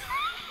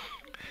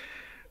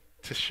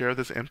 To share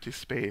this empty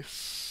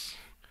space?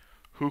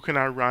 Who can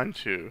I run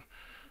to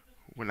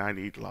when I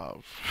need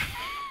love?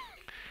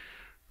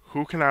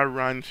 Who can I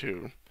run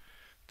to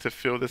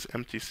fill this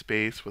empty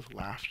space with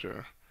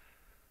laughter?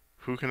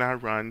 Who can I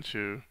run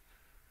to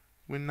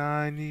when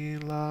I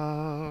need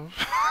love?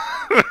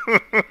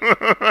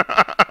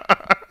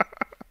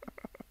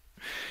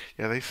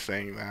 Yeah, they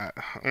sang that.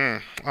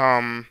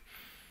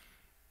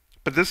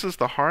 But But this is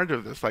the heart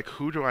of this. Like,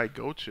 who do I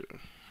go to?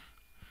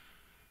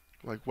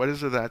 Like, what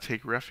is it that I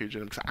take refuge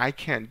in? Because I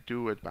can't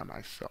do it by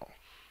myself.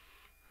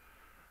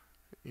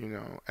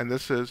 And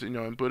this is,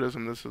 in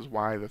Buddhism, this is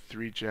why the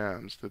three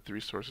gems, the three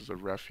sources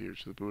of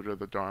refuge, the Buddha,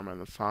 the Dharma, and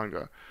the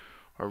Sangha,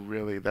 are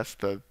really, that's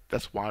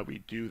why we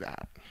do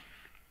that.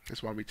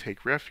 That's why we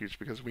take refuge,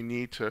 because we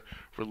need to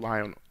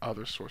rely on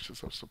other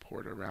sources of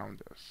support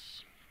around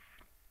us.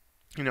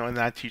 And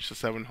I teach the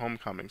seven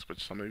homecomings,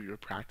 which some of you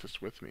have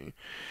practiced with me.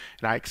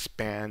 And I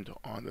expand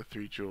on the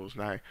three jewels,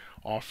 and I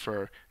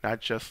offer not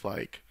just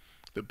like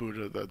the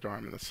Buddha, the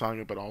Dharma, and the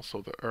Sangha, but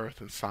also the earth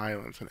and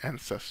silence and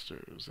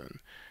ancestors and,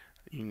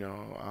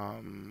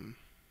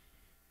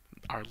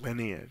 our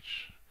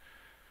lineage.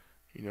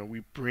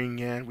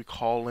 We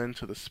call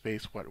into the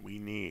space what we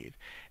need,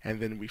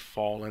 and then we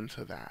fall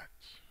into that.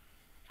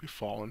 We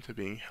fall into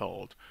being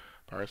held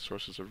by our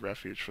sources of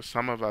refuge. For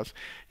some of us,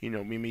 we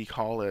may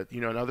call it,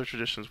 in other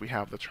traditions we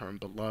have the term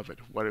beloved.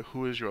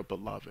 Who is your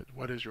beloved?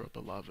 What is your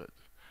beloved?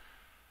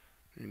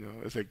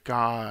 Is it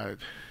God?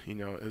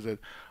 Is it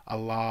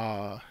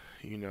Allah?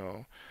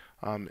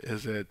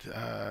 Is it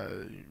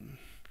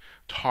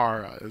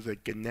Tara? Is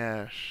it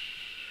Ganesh?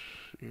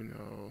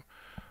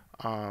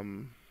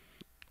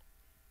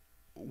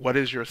 What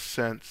is your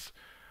sense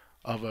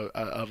of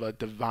a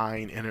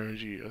divine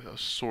energy, a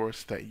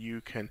source that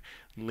you can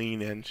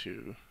lean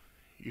into?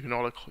 You can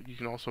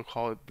also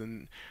call it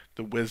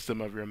the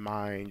wisdom of your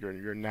mind,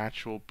 your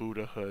natural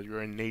Buddhahood,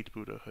 your innate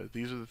Buddhahood.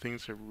 These are the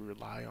things that we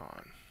rely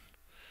on.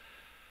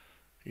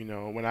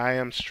 When I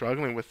am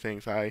struggling with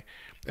things,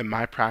 in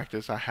my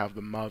practice, I have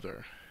the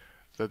mother,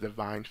 the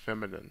divine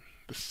feminine,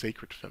 the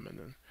sacred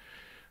feminine.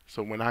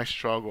 So when I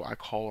struggle, I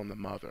call on the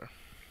mother,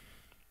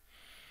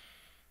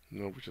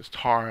 which is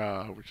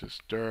Tara, which is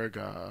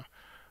Durga,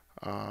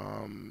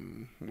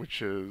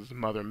 which is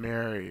Mother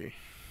Mary.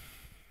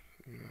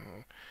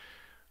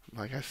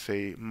 Like I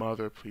say,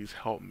 Mother, please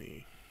help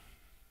me.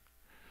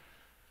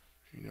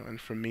 And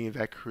for me,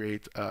 that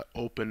creates a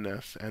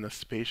openness and a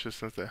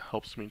spaciousness that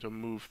helps me to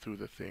move through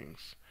the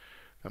things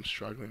I'm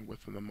struggling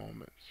with in the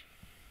moment.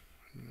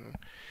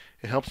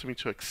 It helps me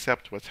to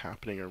accept what's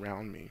happening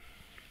around me.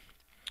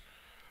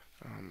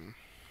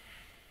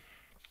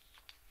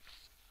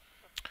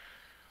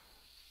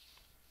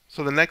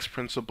 So the next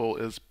principle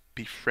is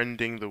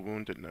befriending the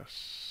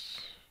woundedness.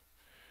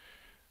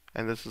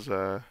 And this is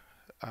a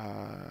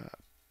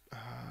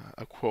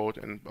quote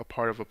and a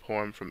part of a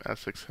poem from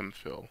Essex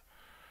Hemphill,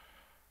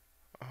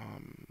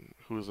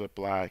 who is a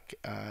black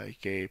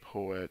gay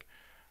poet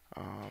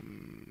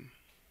who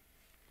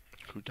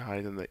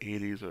died in the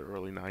 80s or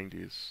early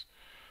 90s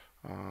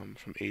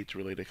from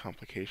AIDS-related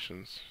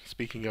complications.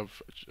 Speaking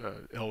of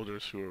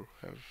elders who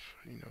have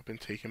been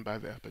taken by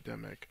the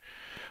epidemic.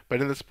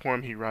 But in this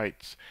poem he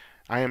writes,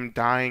 "I am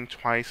dying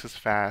twice as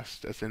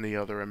fast as any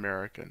other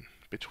American,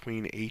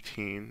 between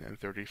 18 and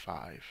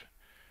 35.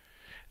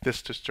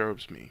 This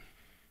disturbs me,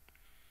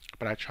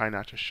 but I try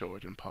not to show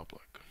it in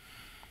public."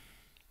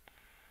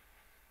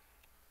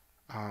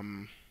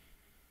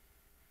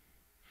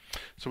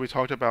 So we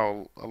talked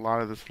about a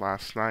lot of this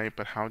last night,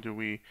 but how do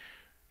we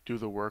do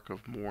the work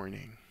of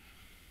mourning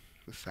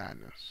the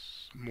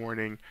sadness,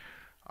 mourning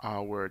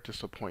our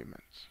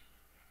disappointments,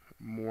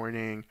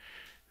 mourning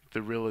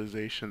the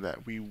realization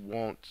that we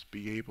won't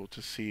be able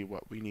to see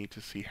what we need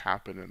to see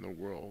happen in the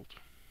world?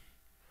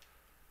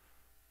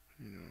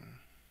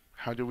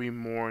 How do we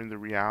mourn the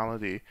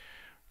reality,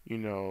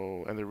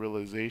 and the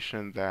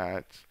realization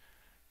that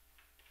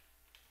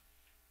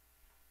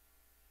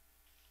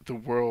the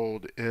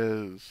world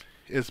is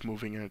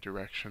moving in a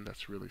direction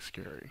that's really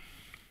scary?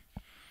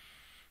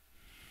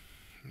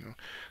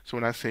 So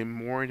when I say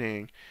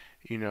mourning,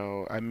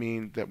 I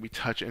mean that we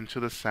touch into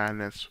the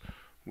sadness,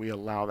 we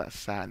allow that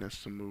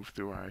sadness to move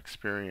through our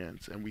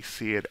experience, and we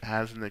see it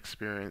as an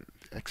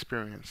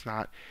experience,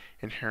 not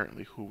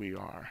inherently who we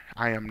are.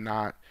 I am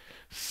not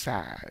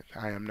sad.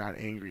 I am not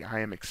angry.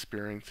 I am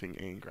experiencing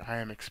anger. I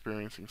am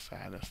experiencing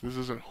sadness. This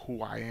isn't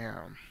who I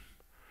am.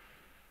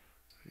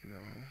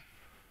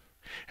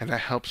 And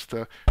that helps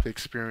the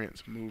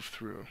experience move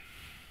through.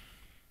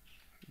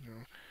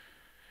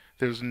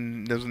 There's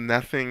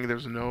nothing.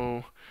 There's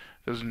nowhere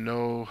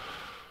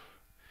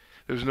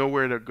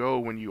to go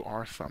when you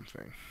are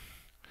something.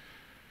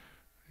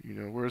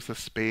 Where's the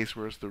space?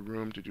 Where's the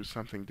room to do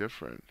something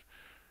different?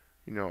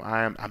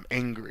 I'm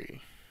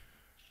angry.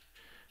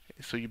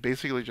 So you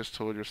basically just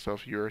told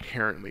yourself you're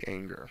inherently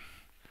anger.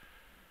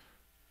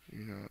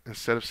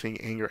 Instead of seeing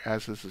anger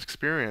as this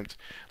experience,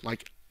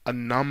 like a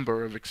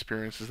number of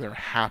experiences that are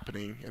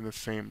happening in the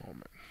same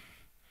moment.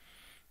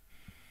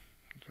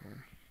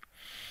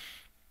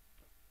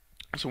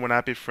 So when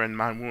I befriend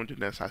my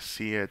woundedness, I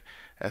see it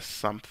as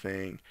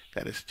something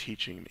that is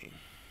teaching me.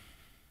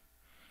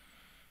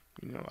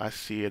 I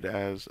see it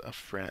as a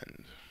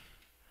friend.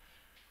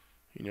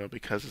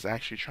 Because it's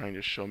actually trying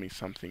to show me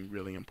something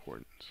really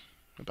important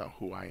about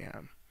who I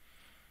am.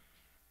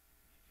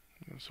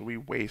 So we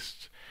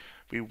waste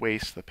we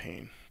waste the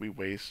pain, we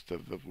waste the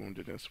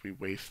woundedness, we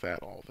waste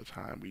that all the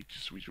time.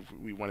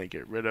 We want to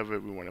get rid of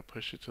it, we want to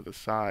push it to the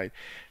side.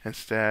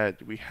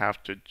 Instead, we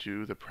have to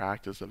do the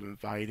practice of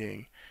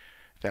inviting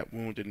that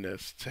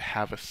woundedness to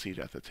have a seat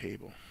at the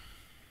table.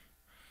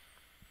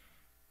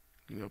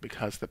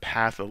 Because the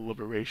path of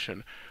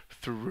liberation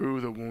through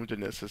the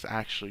woundedness is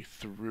actually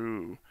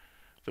through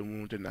the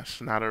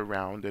woundedness, not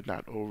around it,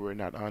 not over it,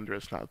 not under.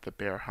 It's not the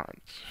bear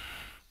hunt,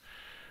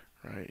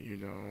 right?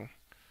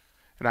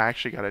 And I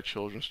actually got a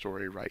children's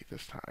story right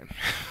this time.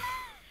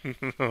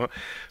 So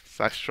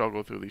I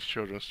struggle through these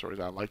children's stories.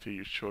 I like to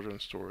use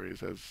children's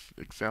stories as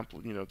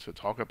example, to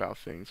talk about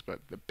things. But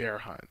the bear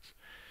hunt,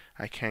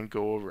 I can't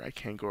go over, I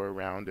can't go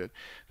around it.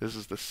 This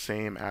is the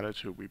same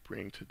attitude we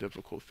bring to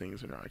difficult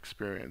things in our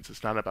experience.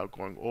 It's not about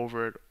going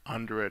over it,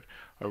 under it,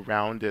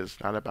 around it.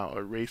 It's not about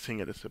erasing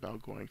it. It's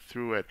about going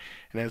through it.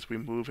 And as we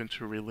move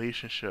into a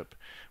relationship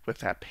with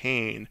that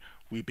pain,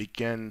 we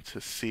begin to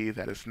see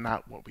that it's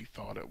not what we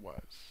thought it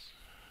was.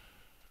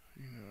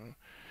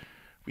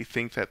 We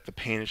think that the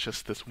pain is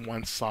just this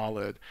one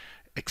solid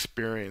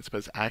experience, but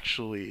it's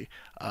actually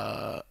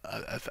all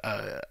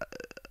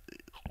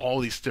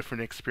these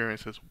different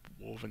experiences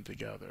woven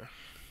together.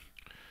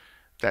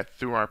 That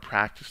through our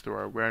practice, through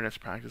our awareness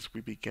practice,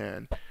 we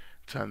begin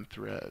to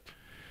unthread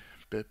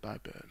bit by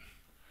bit.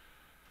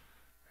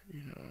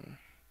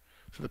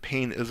 So the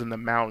pain isn't the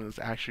mountain; it's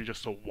actually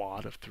just a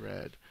wad of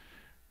thread.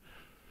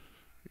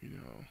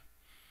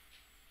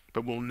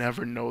 But we'll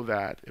never know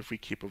that if we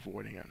keep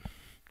avoiding it.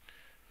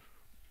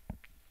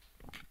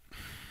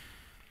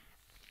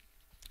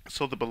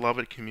 So the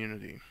beloved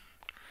community.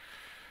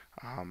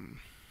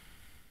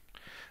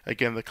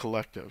 Again, the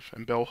collective.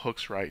 And Bell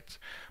Hooks writes,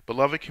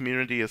 beloved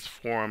community is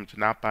formed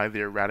not by the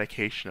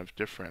eradication of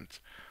difference,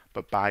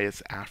 but by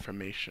its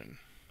affirmation,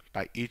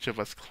 by each of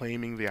us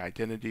claiming the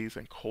identities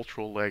and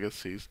cultural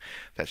legacies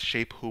that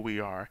shape who we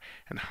are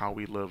and how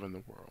we live in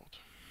the world.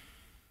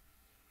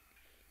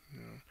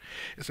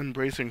 It's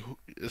embracing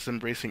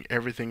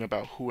everything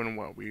about who and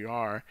what we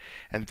are,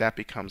 and that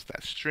becomes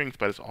that strength,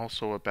 but it's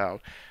also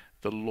about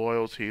the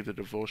loyalty, the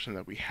devotion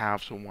that we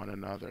have to one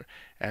another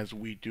as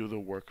we do the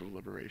work of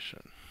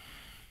liberation.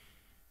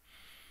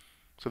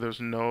 So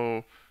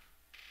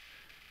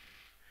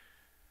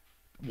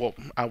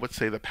I would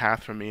say the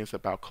path for me is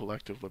about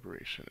collective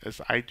liberation.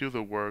 As I do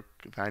the work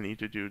that I need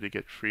to do to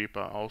get free,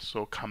 but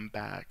also come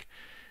back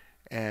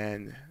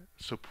and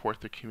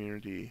support the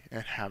community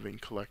and having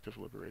collective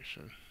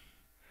liberation.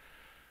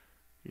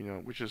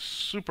 Which is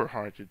super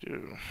hard to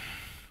do.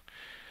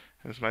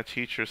 As my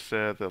teacher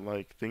said,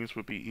 that things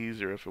would be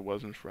easier if it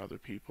wasn't for other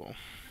people.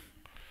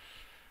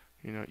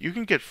 You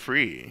can get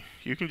free.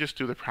 You can just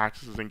do the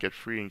practices and get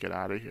free and get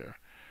out of here.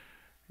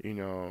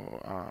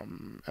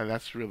 And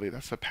that's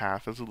a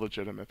path. That's a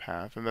legitimate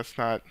path, and that's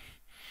not.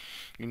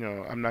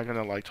 I'm not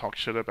gonna talk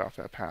shit about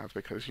that path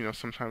because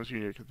sometimes you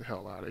need to get the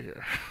hell out of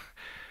here.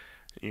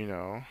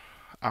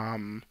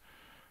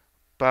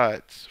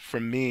 But for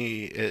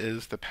me, it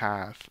is the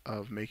path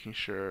of making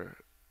sure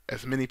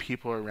as many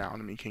people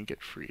around me can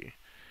get free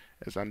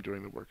as I'm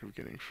doing the work of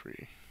getting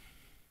free.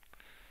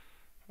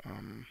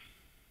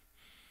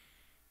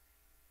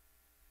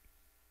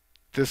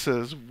 This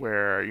is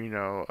where,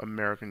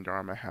 American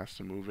Dharma has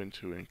to move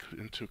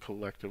into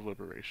collective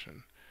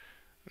liberation,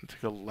 into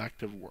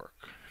collective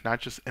work,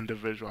 not just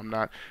individual. I'm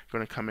not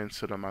going to come and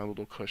sit on my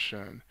little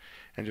cushion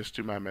and just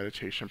do my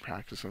meditation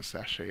practice and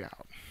sashay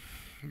out.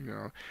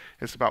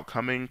 It's about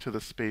coming to the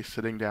space,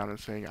 sitting down and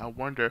saying, I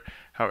wonder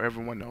how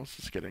everyone else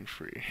is getting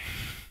free.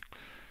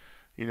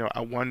 I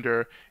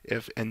wonder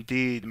if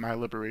indeed my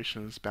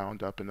liberation is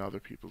bound up in other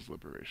people's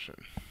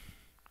liberation.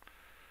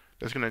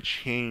 That's going to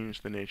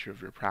change the nature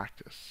of your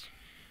practice.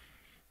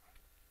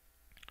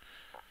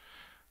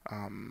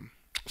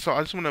 So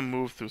I just want to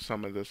move through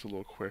some of this a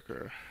little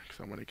quicker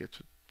because I want to get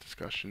to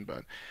discussion.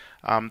 But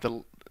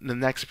the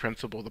next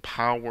principle, the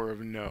power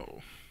of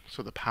no.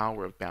 So the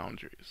power of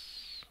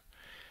boundaries.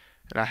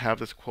 And I have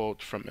this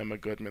quote from Emma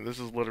Goodman. This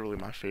is literally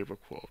my favorite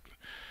quote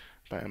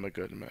by Emma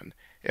Goodman.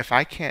 If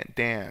I can't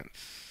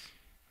dance,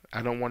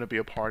 I don't want to be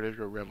a part of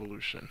your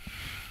revolution.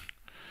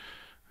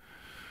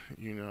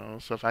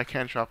 So if I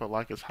can't drop it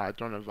like it's hot,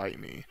 don't invite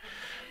me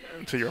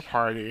to your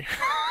party.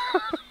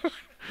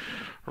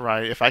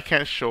 Right? If I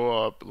can't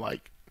show up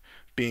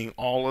being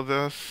all of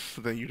this,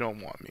 then you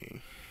don't want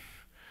me.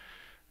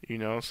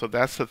 So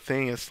that's the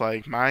thing. It's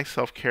my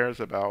self-care is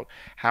about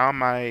how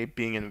am I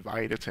being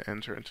invited to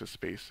enter into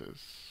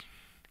spaces?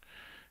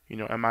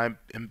 Am I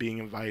being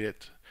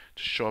invited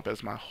to show up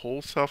as my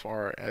whole self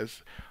or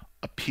as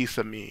a piece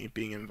of me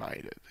being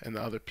invited and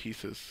the other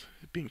pieces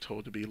being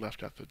told to be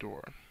left at the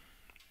door?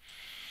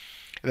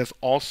 And that's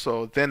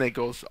also, then it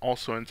goes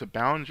also into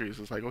boundaries.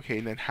 It's okay,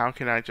 then how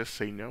can I just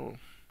say no?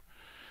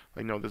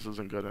 No, this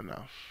isn't good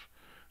enough.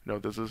 No,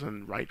 this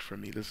isn't right for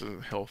me. This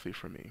isn't healthy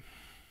for me.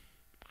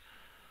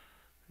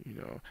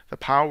 The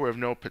power of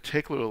no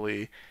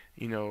particularly,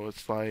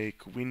 it's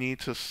we need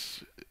to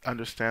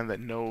understand that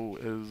no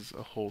is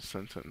a whole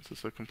sentence.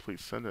 It's a complete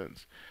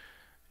sentence,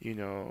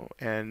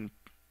 and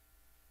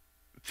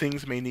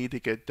things may need to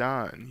get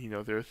done.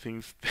 There are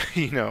things,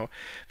 that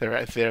are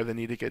out there that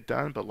need to get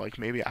done, but like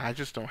maybe I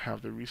just don't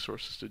have the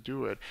resources to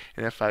do it.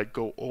 And if I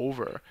go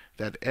over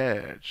that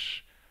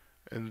edge,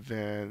 and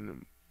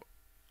then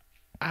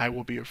I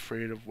will be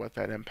afraid of what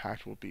that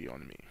impact will be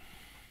on me.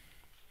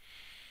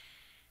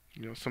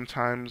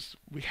 Sometimes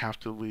we have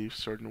to leave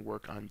certain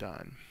work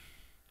undone.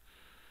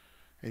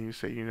 And you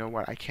say, you know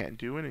what, I can't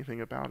do anything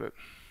about it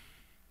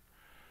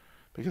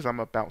because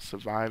I'm about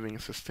surviving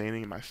and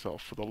sustaining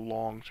myself for the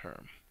long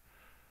term,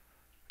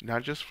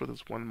 not just for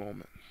this one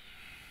moment.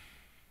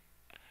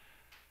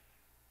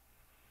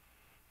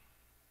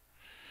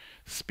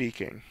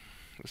 Speaking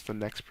is the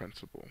next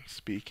principle.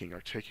 Speaking,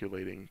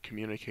 articulating,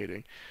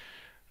 communicating.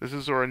 This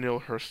is Zora Neale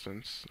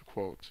Hurston's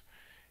quote.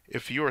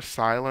 If you are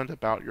silent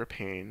about your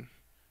pain,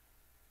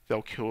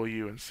 they'll kill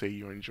you and say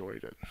you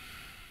enjoyed it.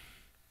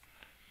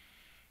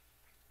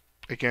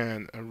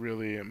 Again, a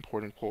really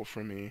important quote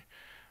for me.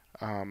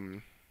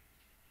 Um,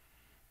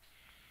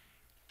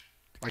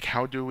 like,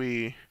 how do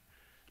we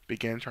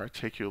begin to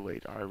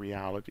articulate our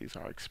realities,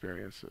 our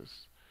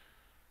experiences?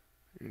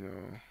 You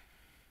know,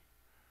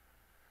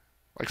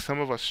 like some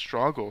of us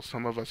struggle,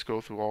 some of us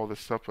go through all this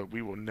stuff, but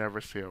we will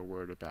never say a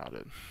word about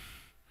it.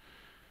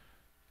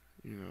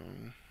 You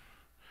know,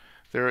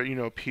 there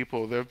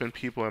have been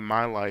people in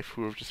my life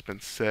who have just been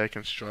sick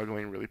and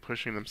struggling, really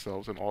pushing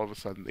themselves, and all of a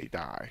sudden they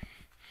die.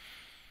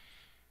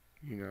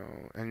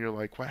 And you're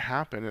like, what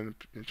happened? And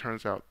it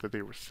turns out that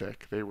they were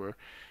sick. They were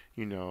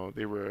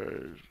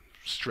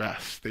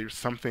stressed.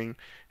 Something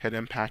had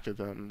impacted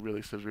them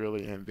really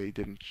severely, and they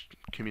didn't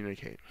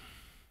communicate.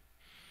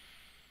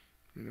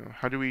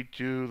 How do we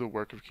do the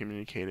work of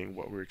communicating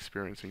what we're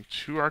experiencing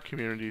to our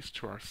communities,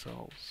 to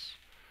ourselves?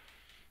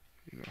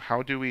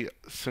 How do we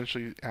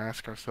essentially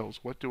ask ourselves,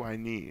 what do I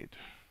need?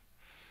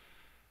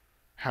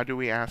 How do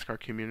we ask our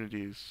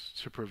communities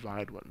to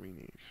provide what we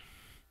need?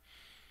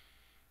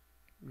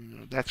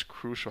 That's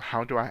crucial.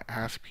 How do I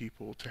ask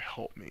people to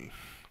help me?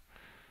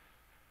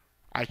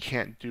 I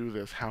can't do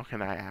this. How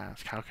can I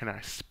ask? How can I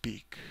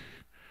speak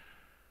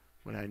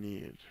what I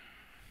need?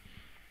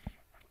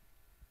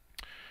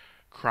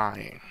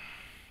 Crying.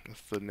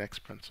 That's the next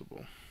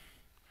principle.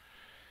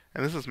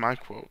 And this is my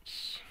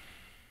quotes.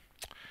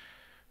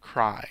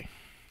 Cry.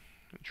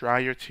 Dry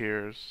your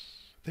tears,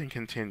 then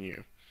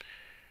continue.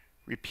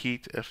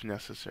 Repeat if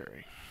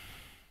necessary.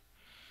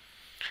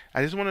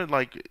 I just want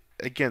to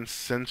again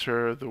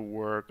center the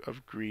work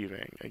of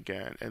grieving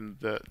again, and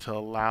to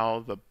allow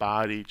the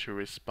body to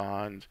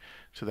respond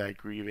to that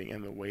grieving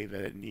in the way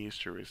that it needs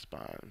to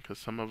respond. Because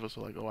some of us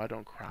are like, oh, I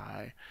don't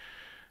cry.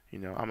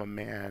 I'm a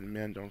man.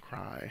 Men don't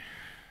cry.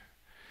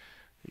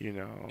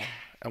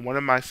 And one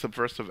of my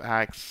subversive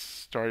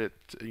acts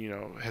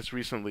has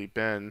recently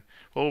been,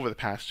 well, over the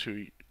past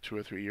two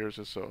or 3 years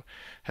or so,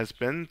 has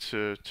been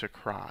to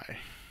cry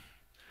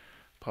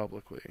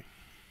publicly.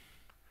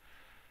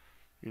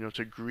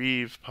 To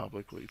grieve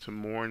publicly, to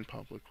mourn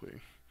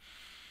publicly.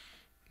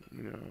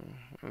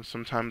 And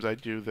sometimes I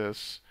do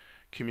this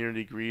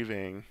community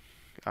grieving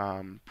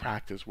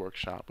practice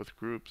workshop with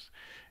groups,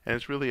 and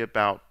it's really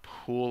about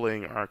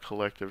pooling our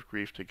collective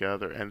grief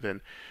together and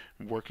then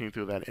working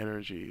through that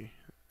energy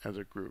as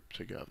a group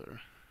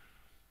together.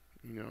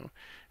 And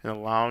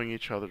allowing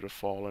each other to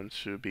fall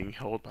into being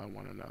held by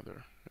one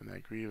another in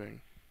that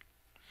grieving.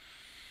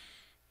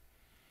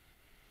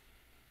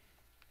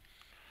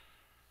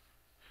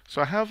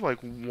 So I have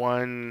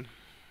one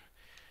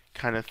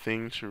kind of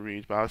thing to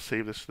read, but I'll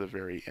save this to the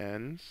very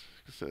end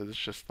because it's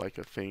just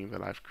a thing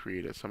that I've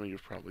created. Some of you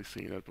have probably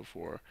seen it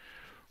before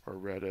or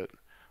read it.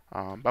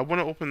 But I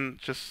want to open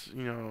just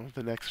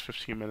the next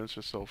 15 minutes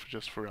or so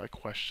just for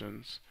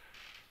questions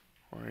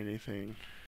or anything.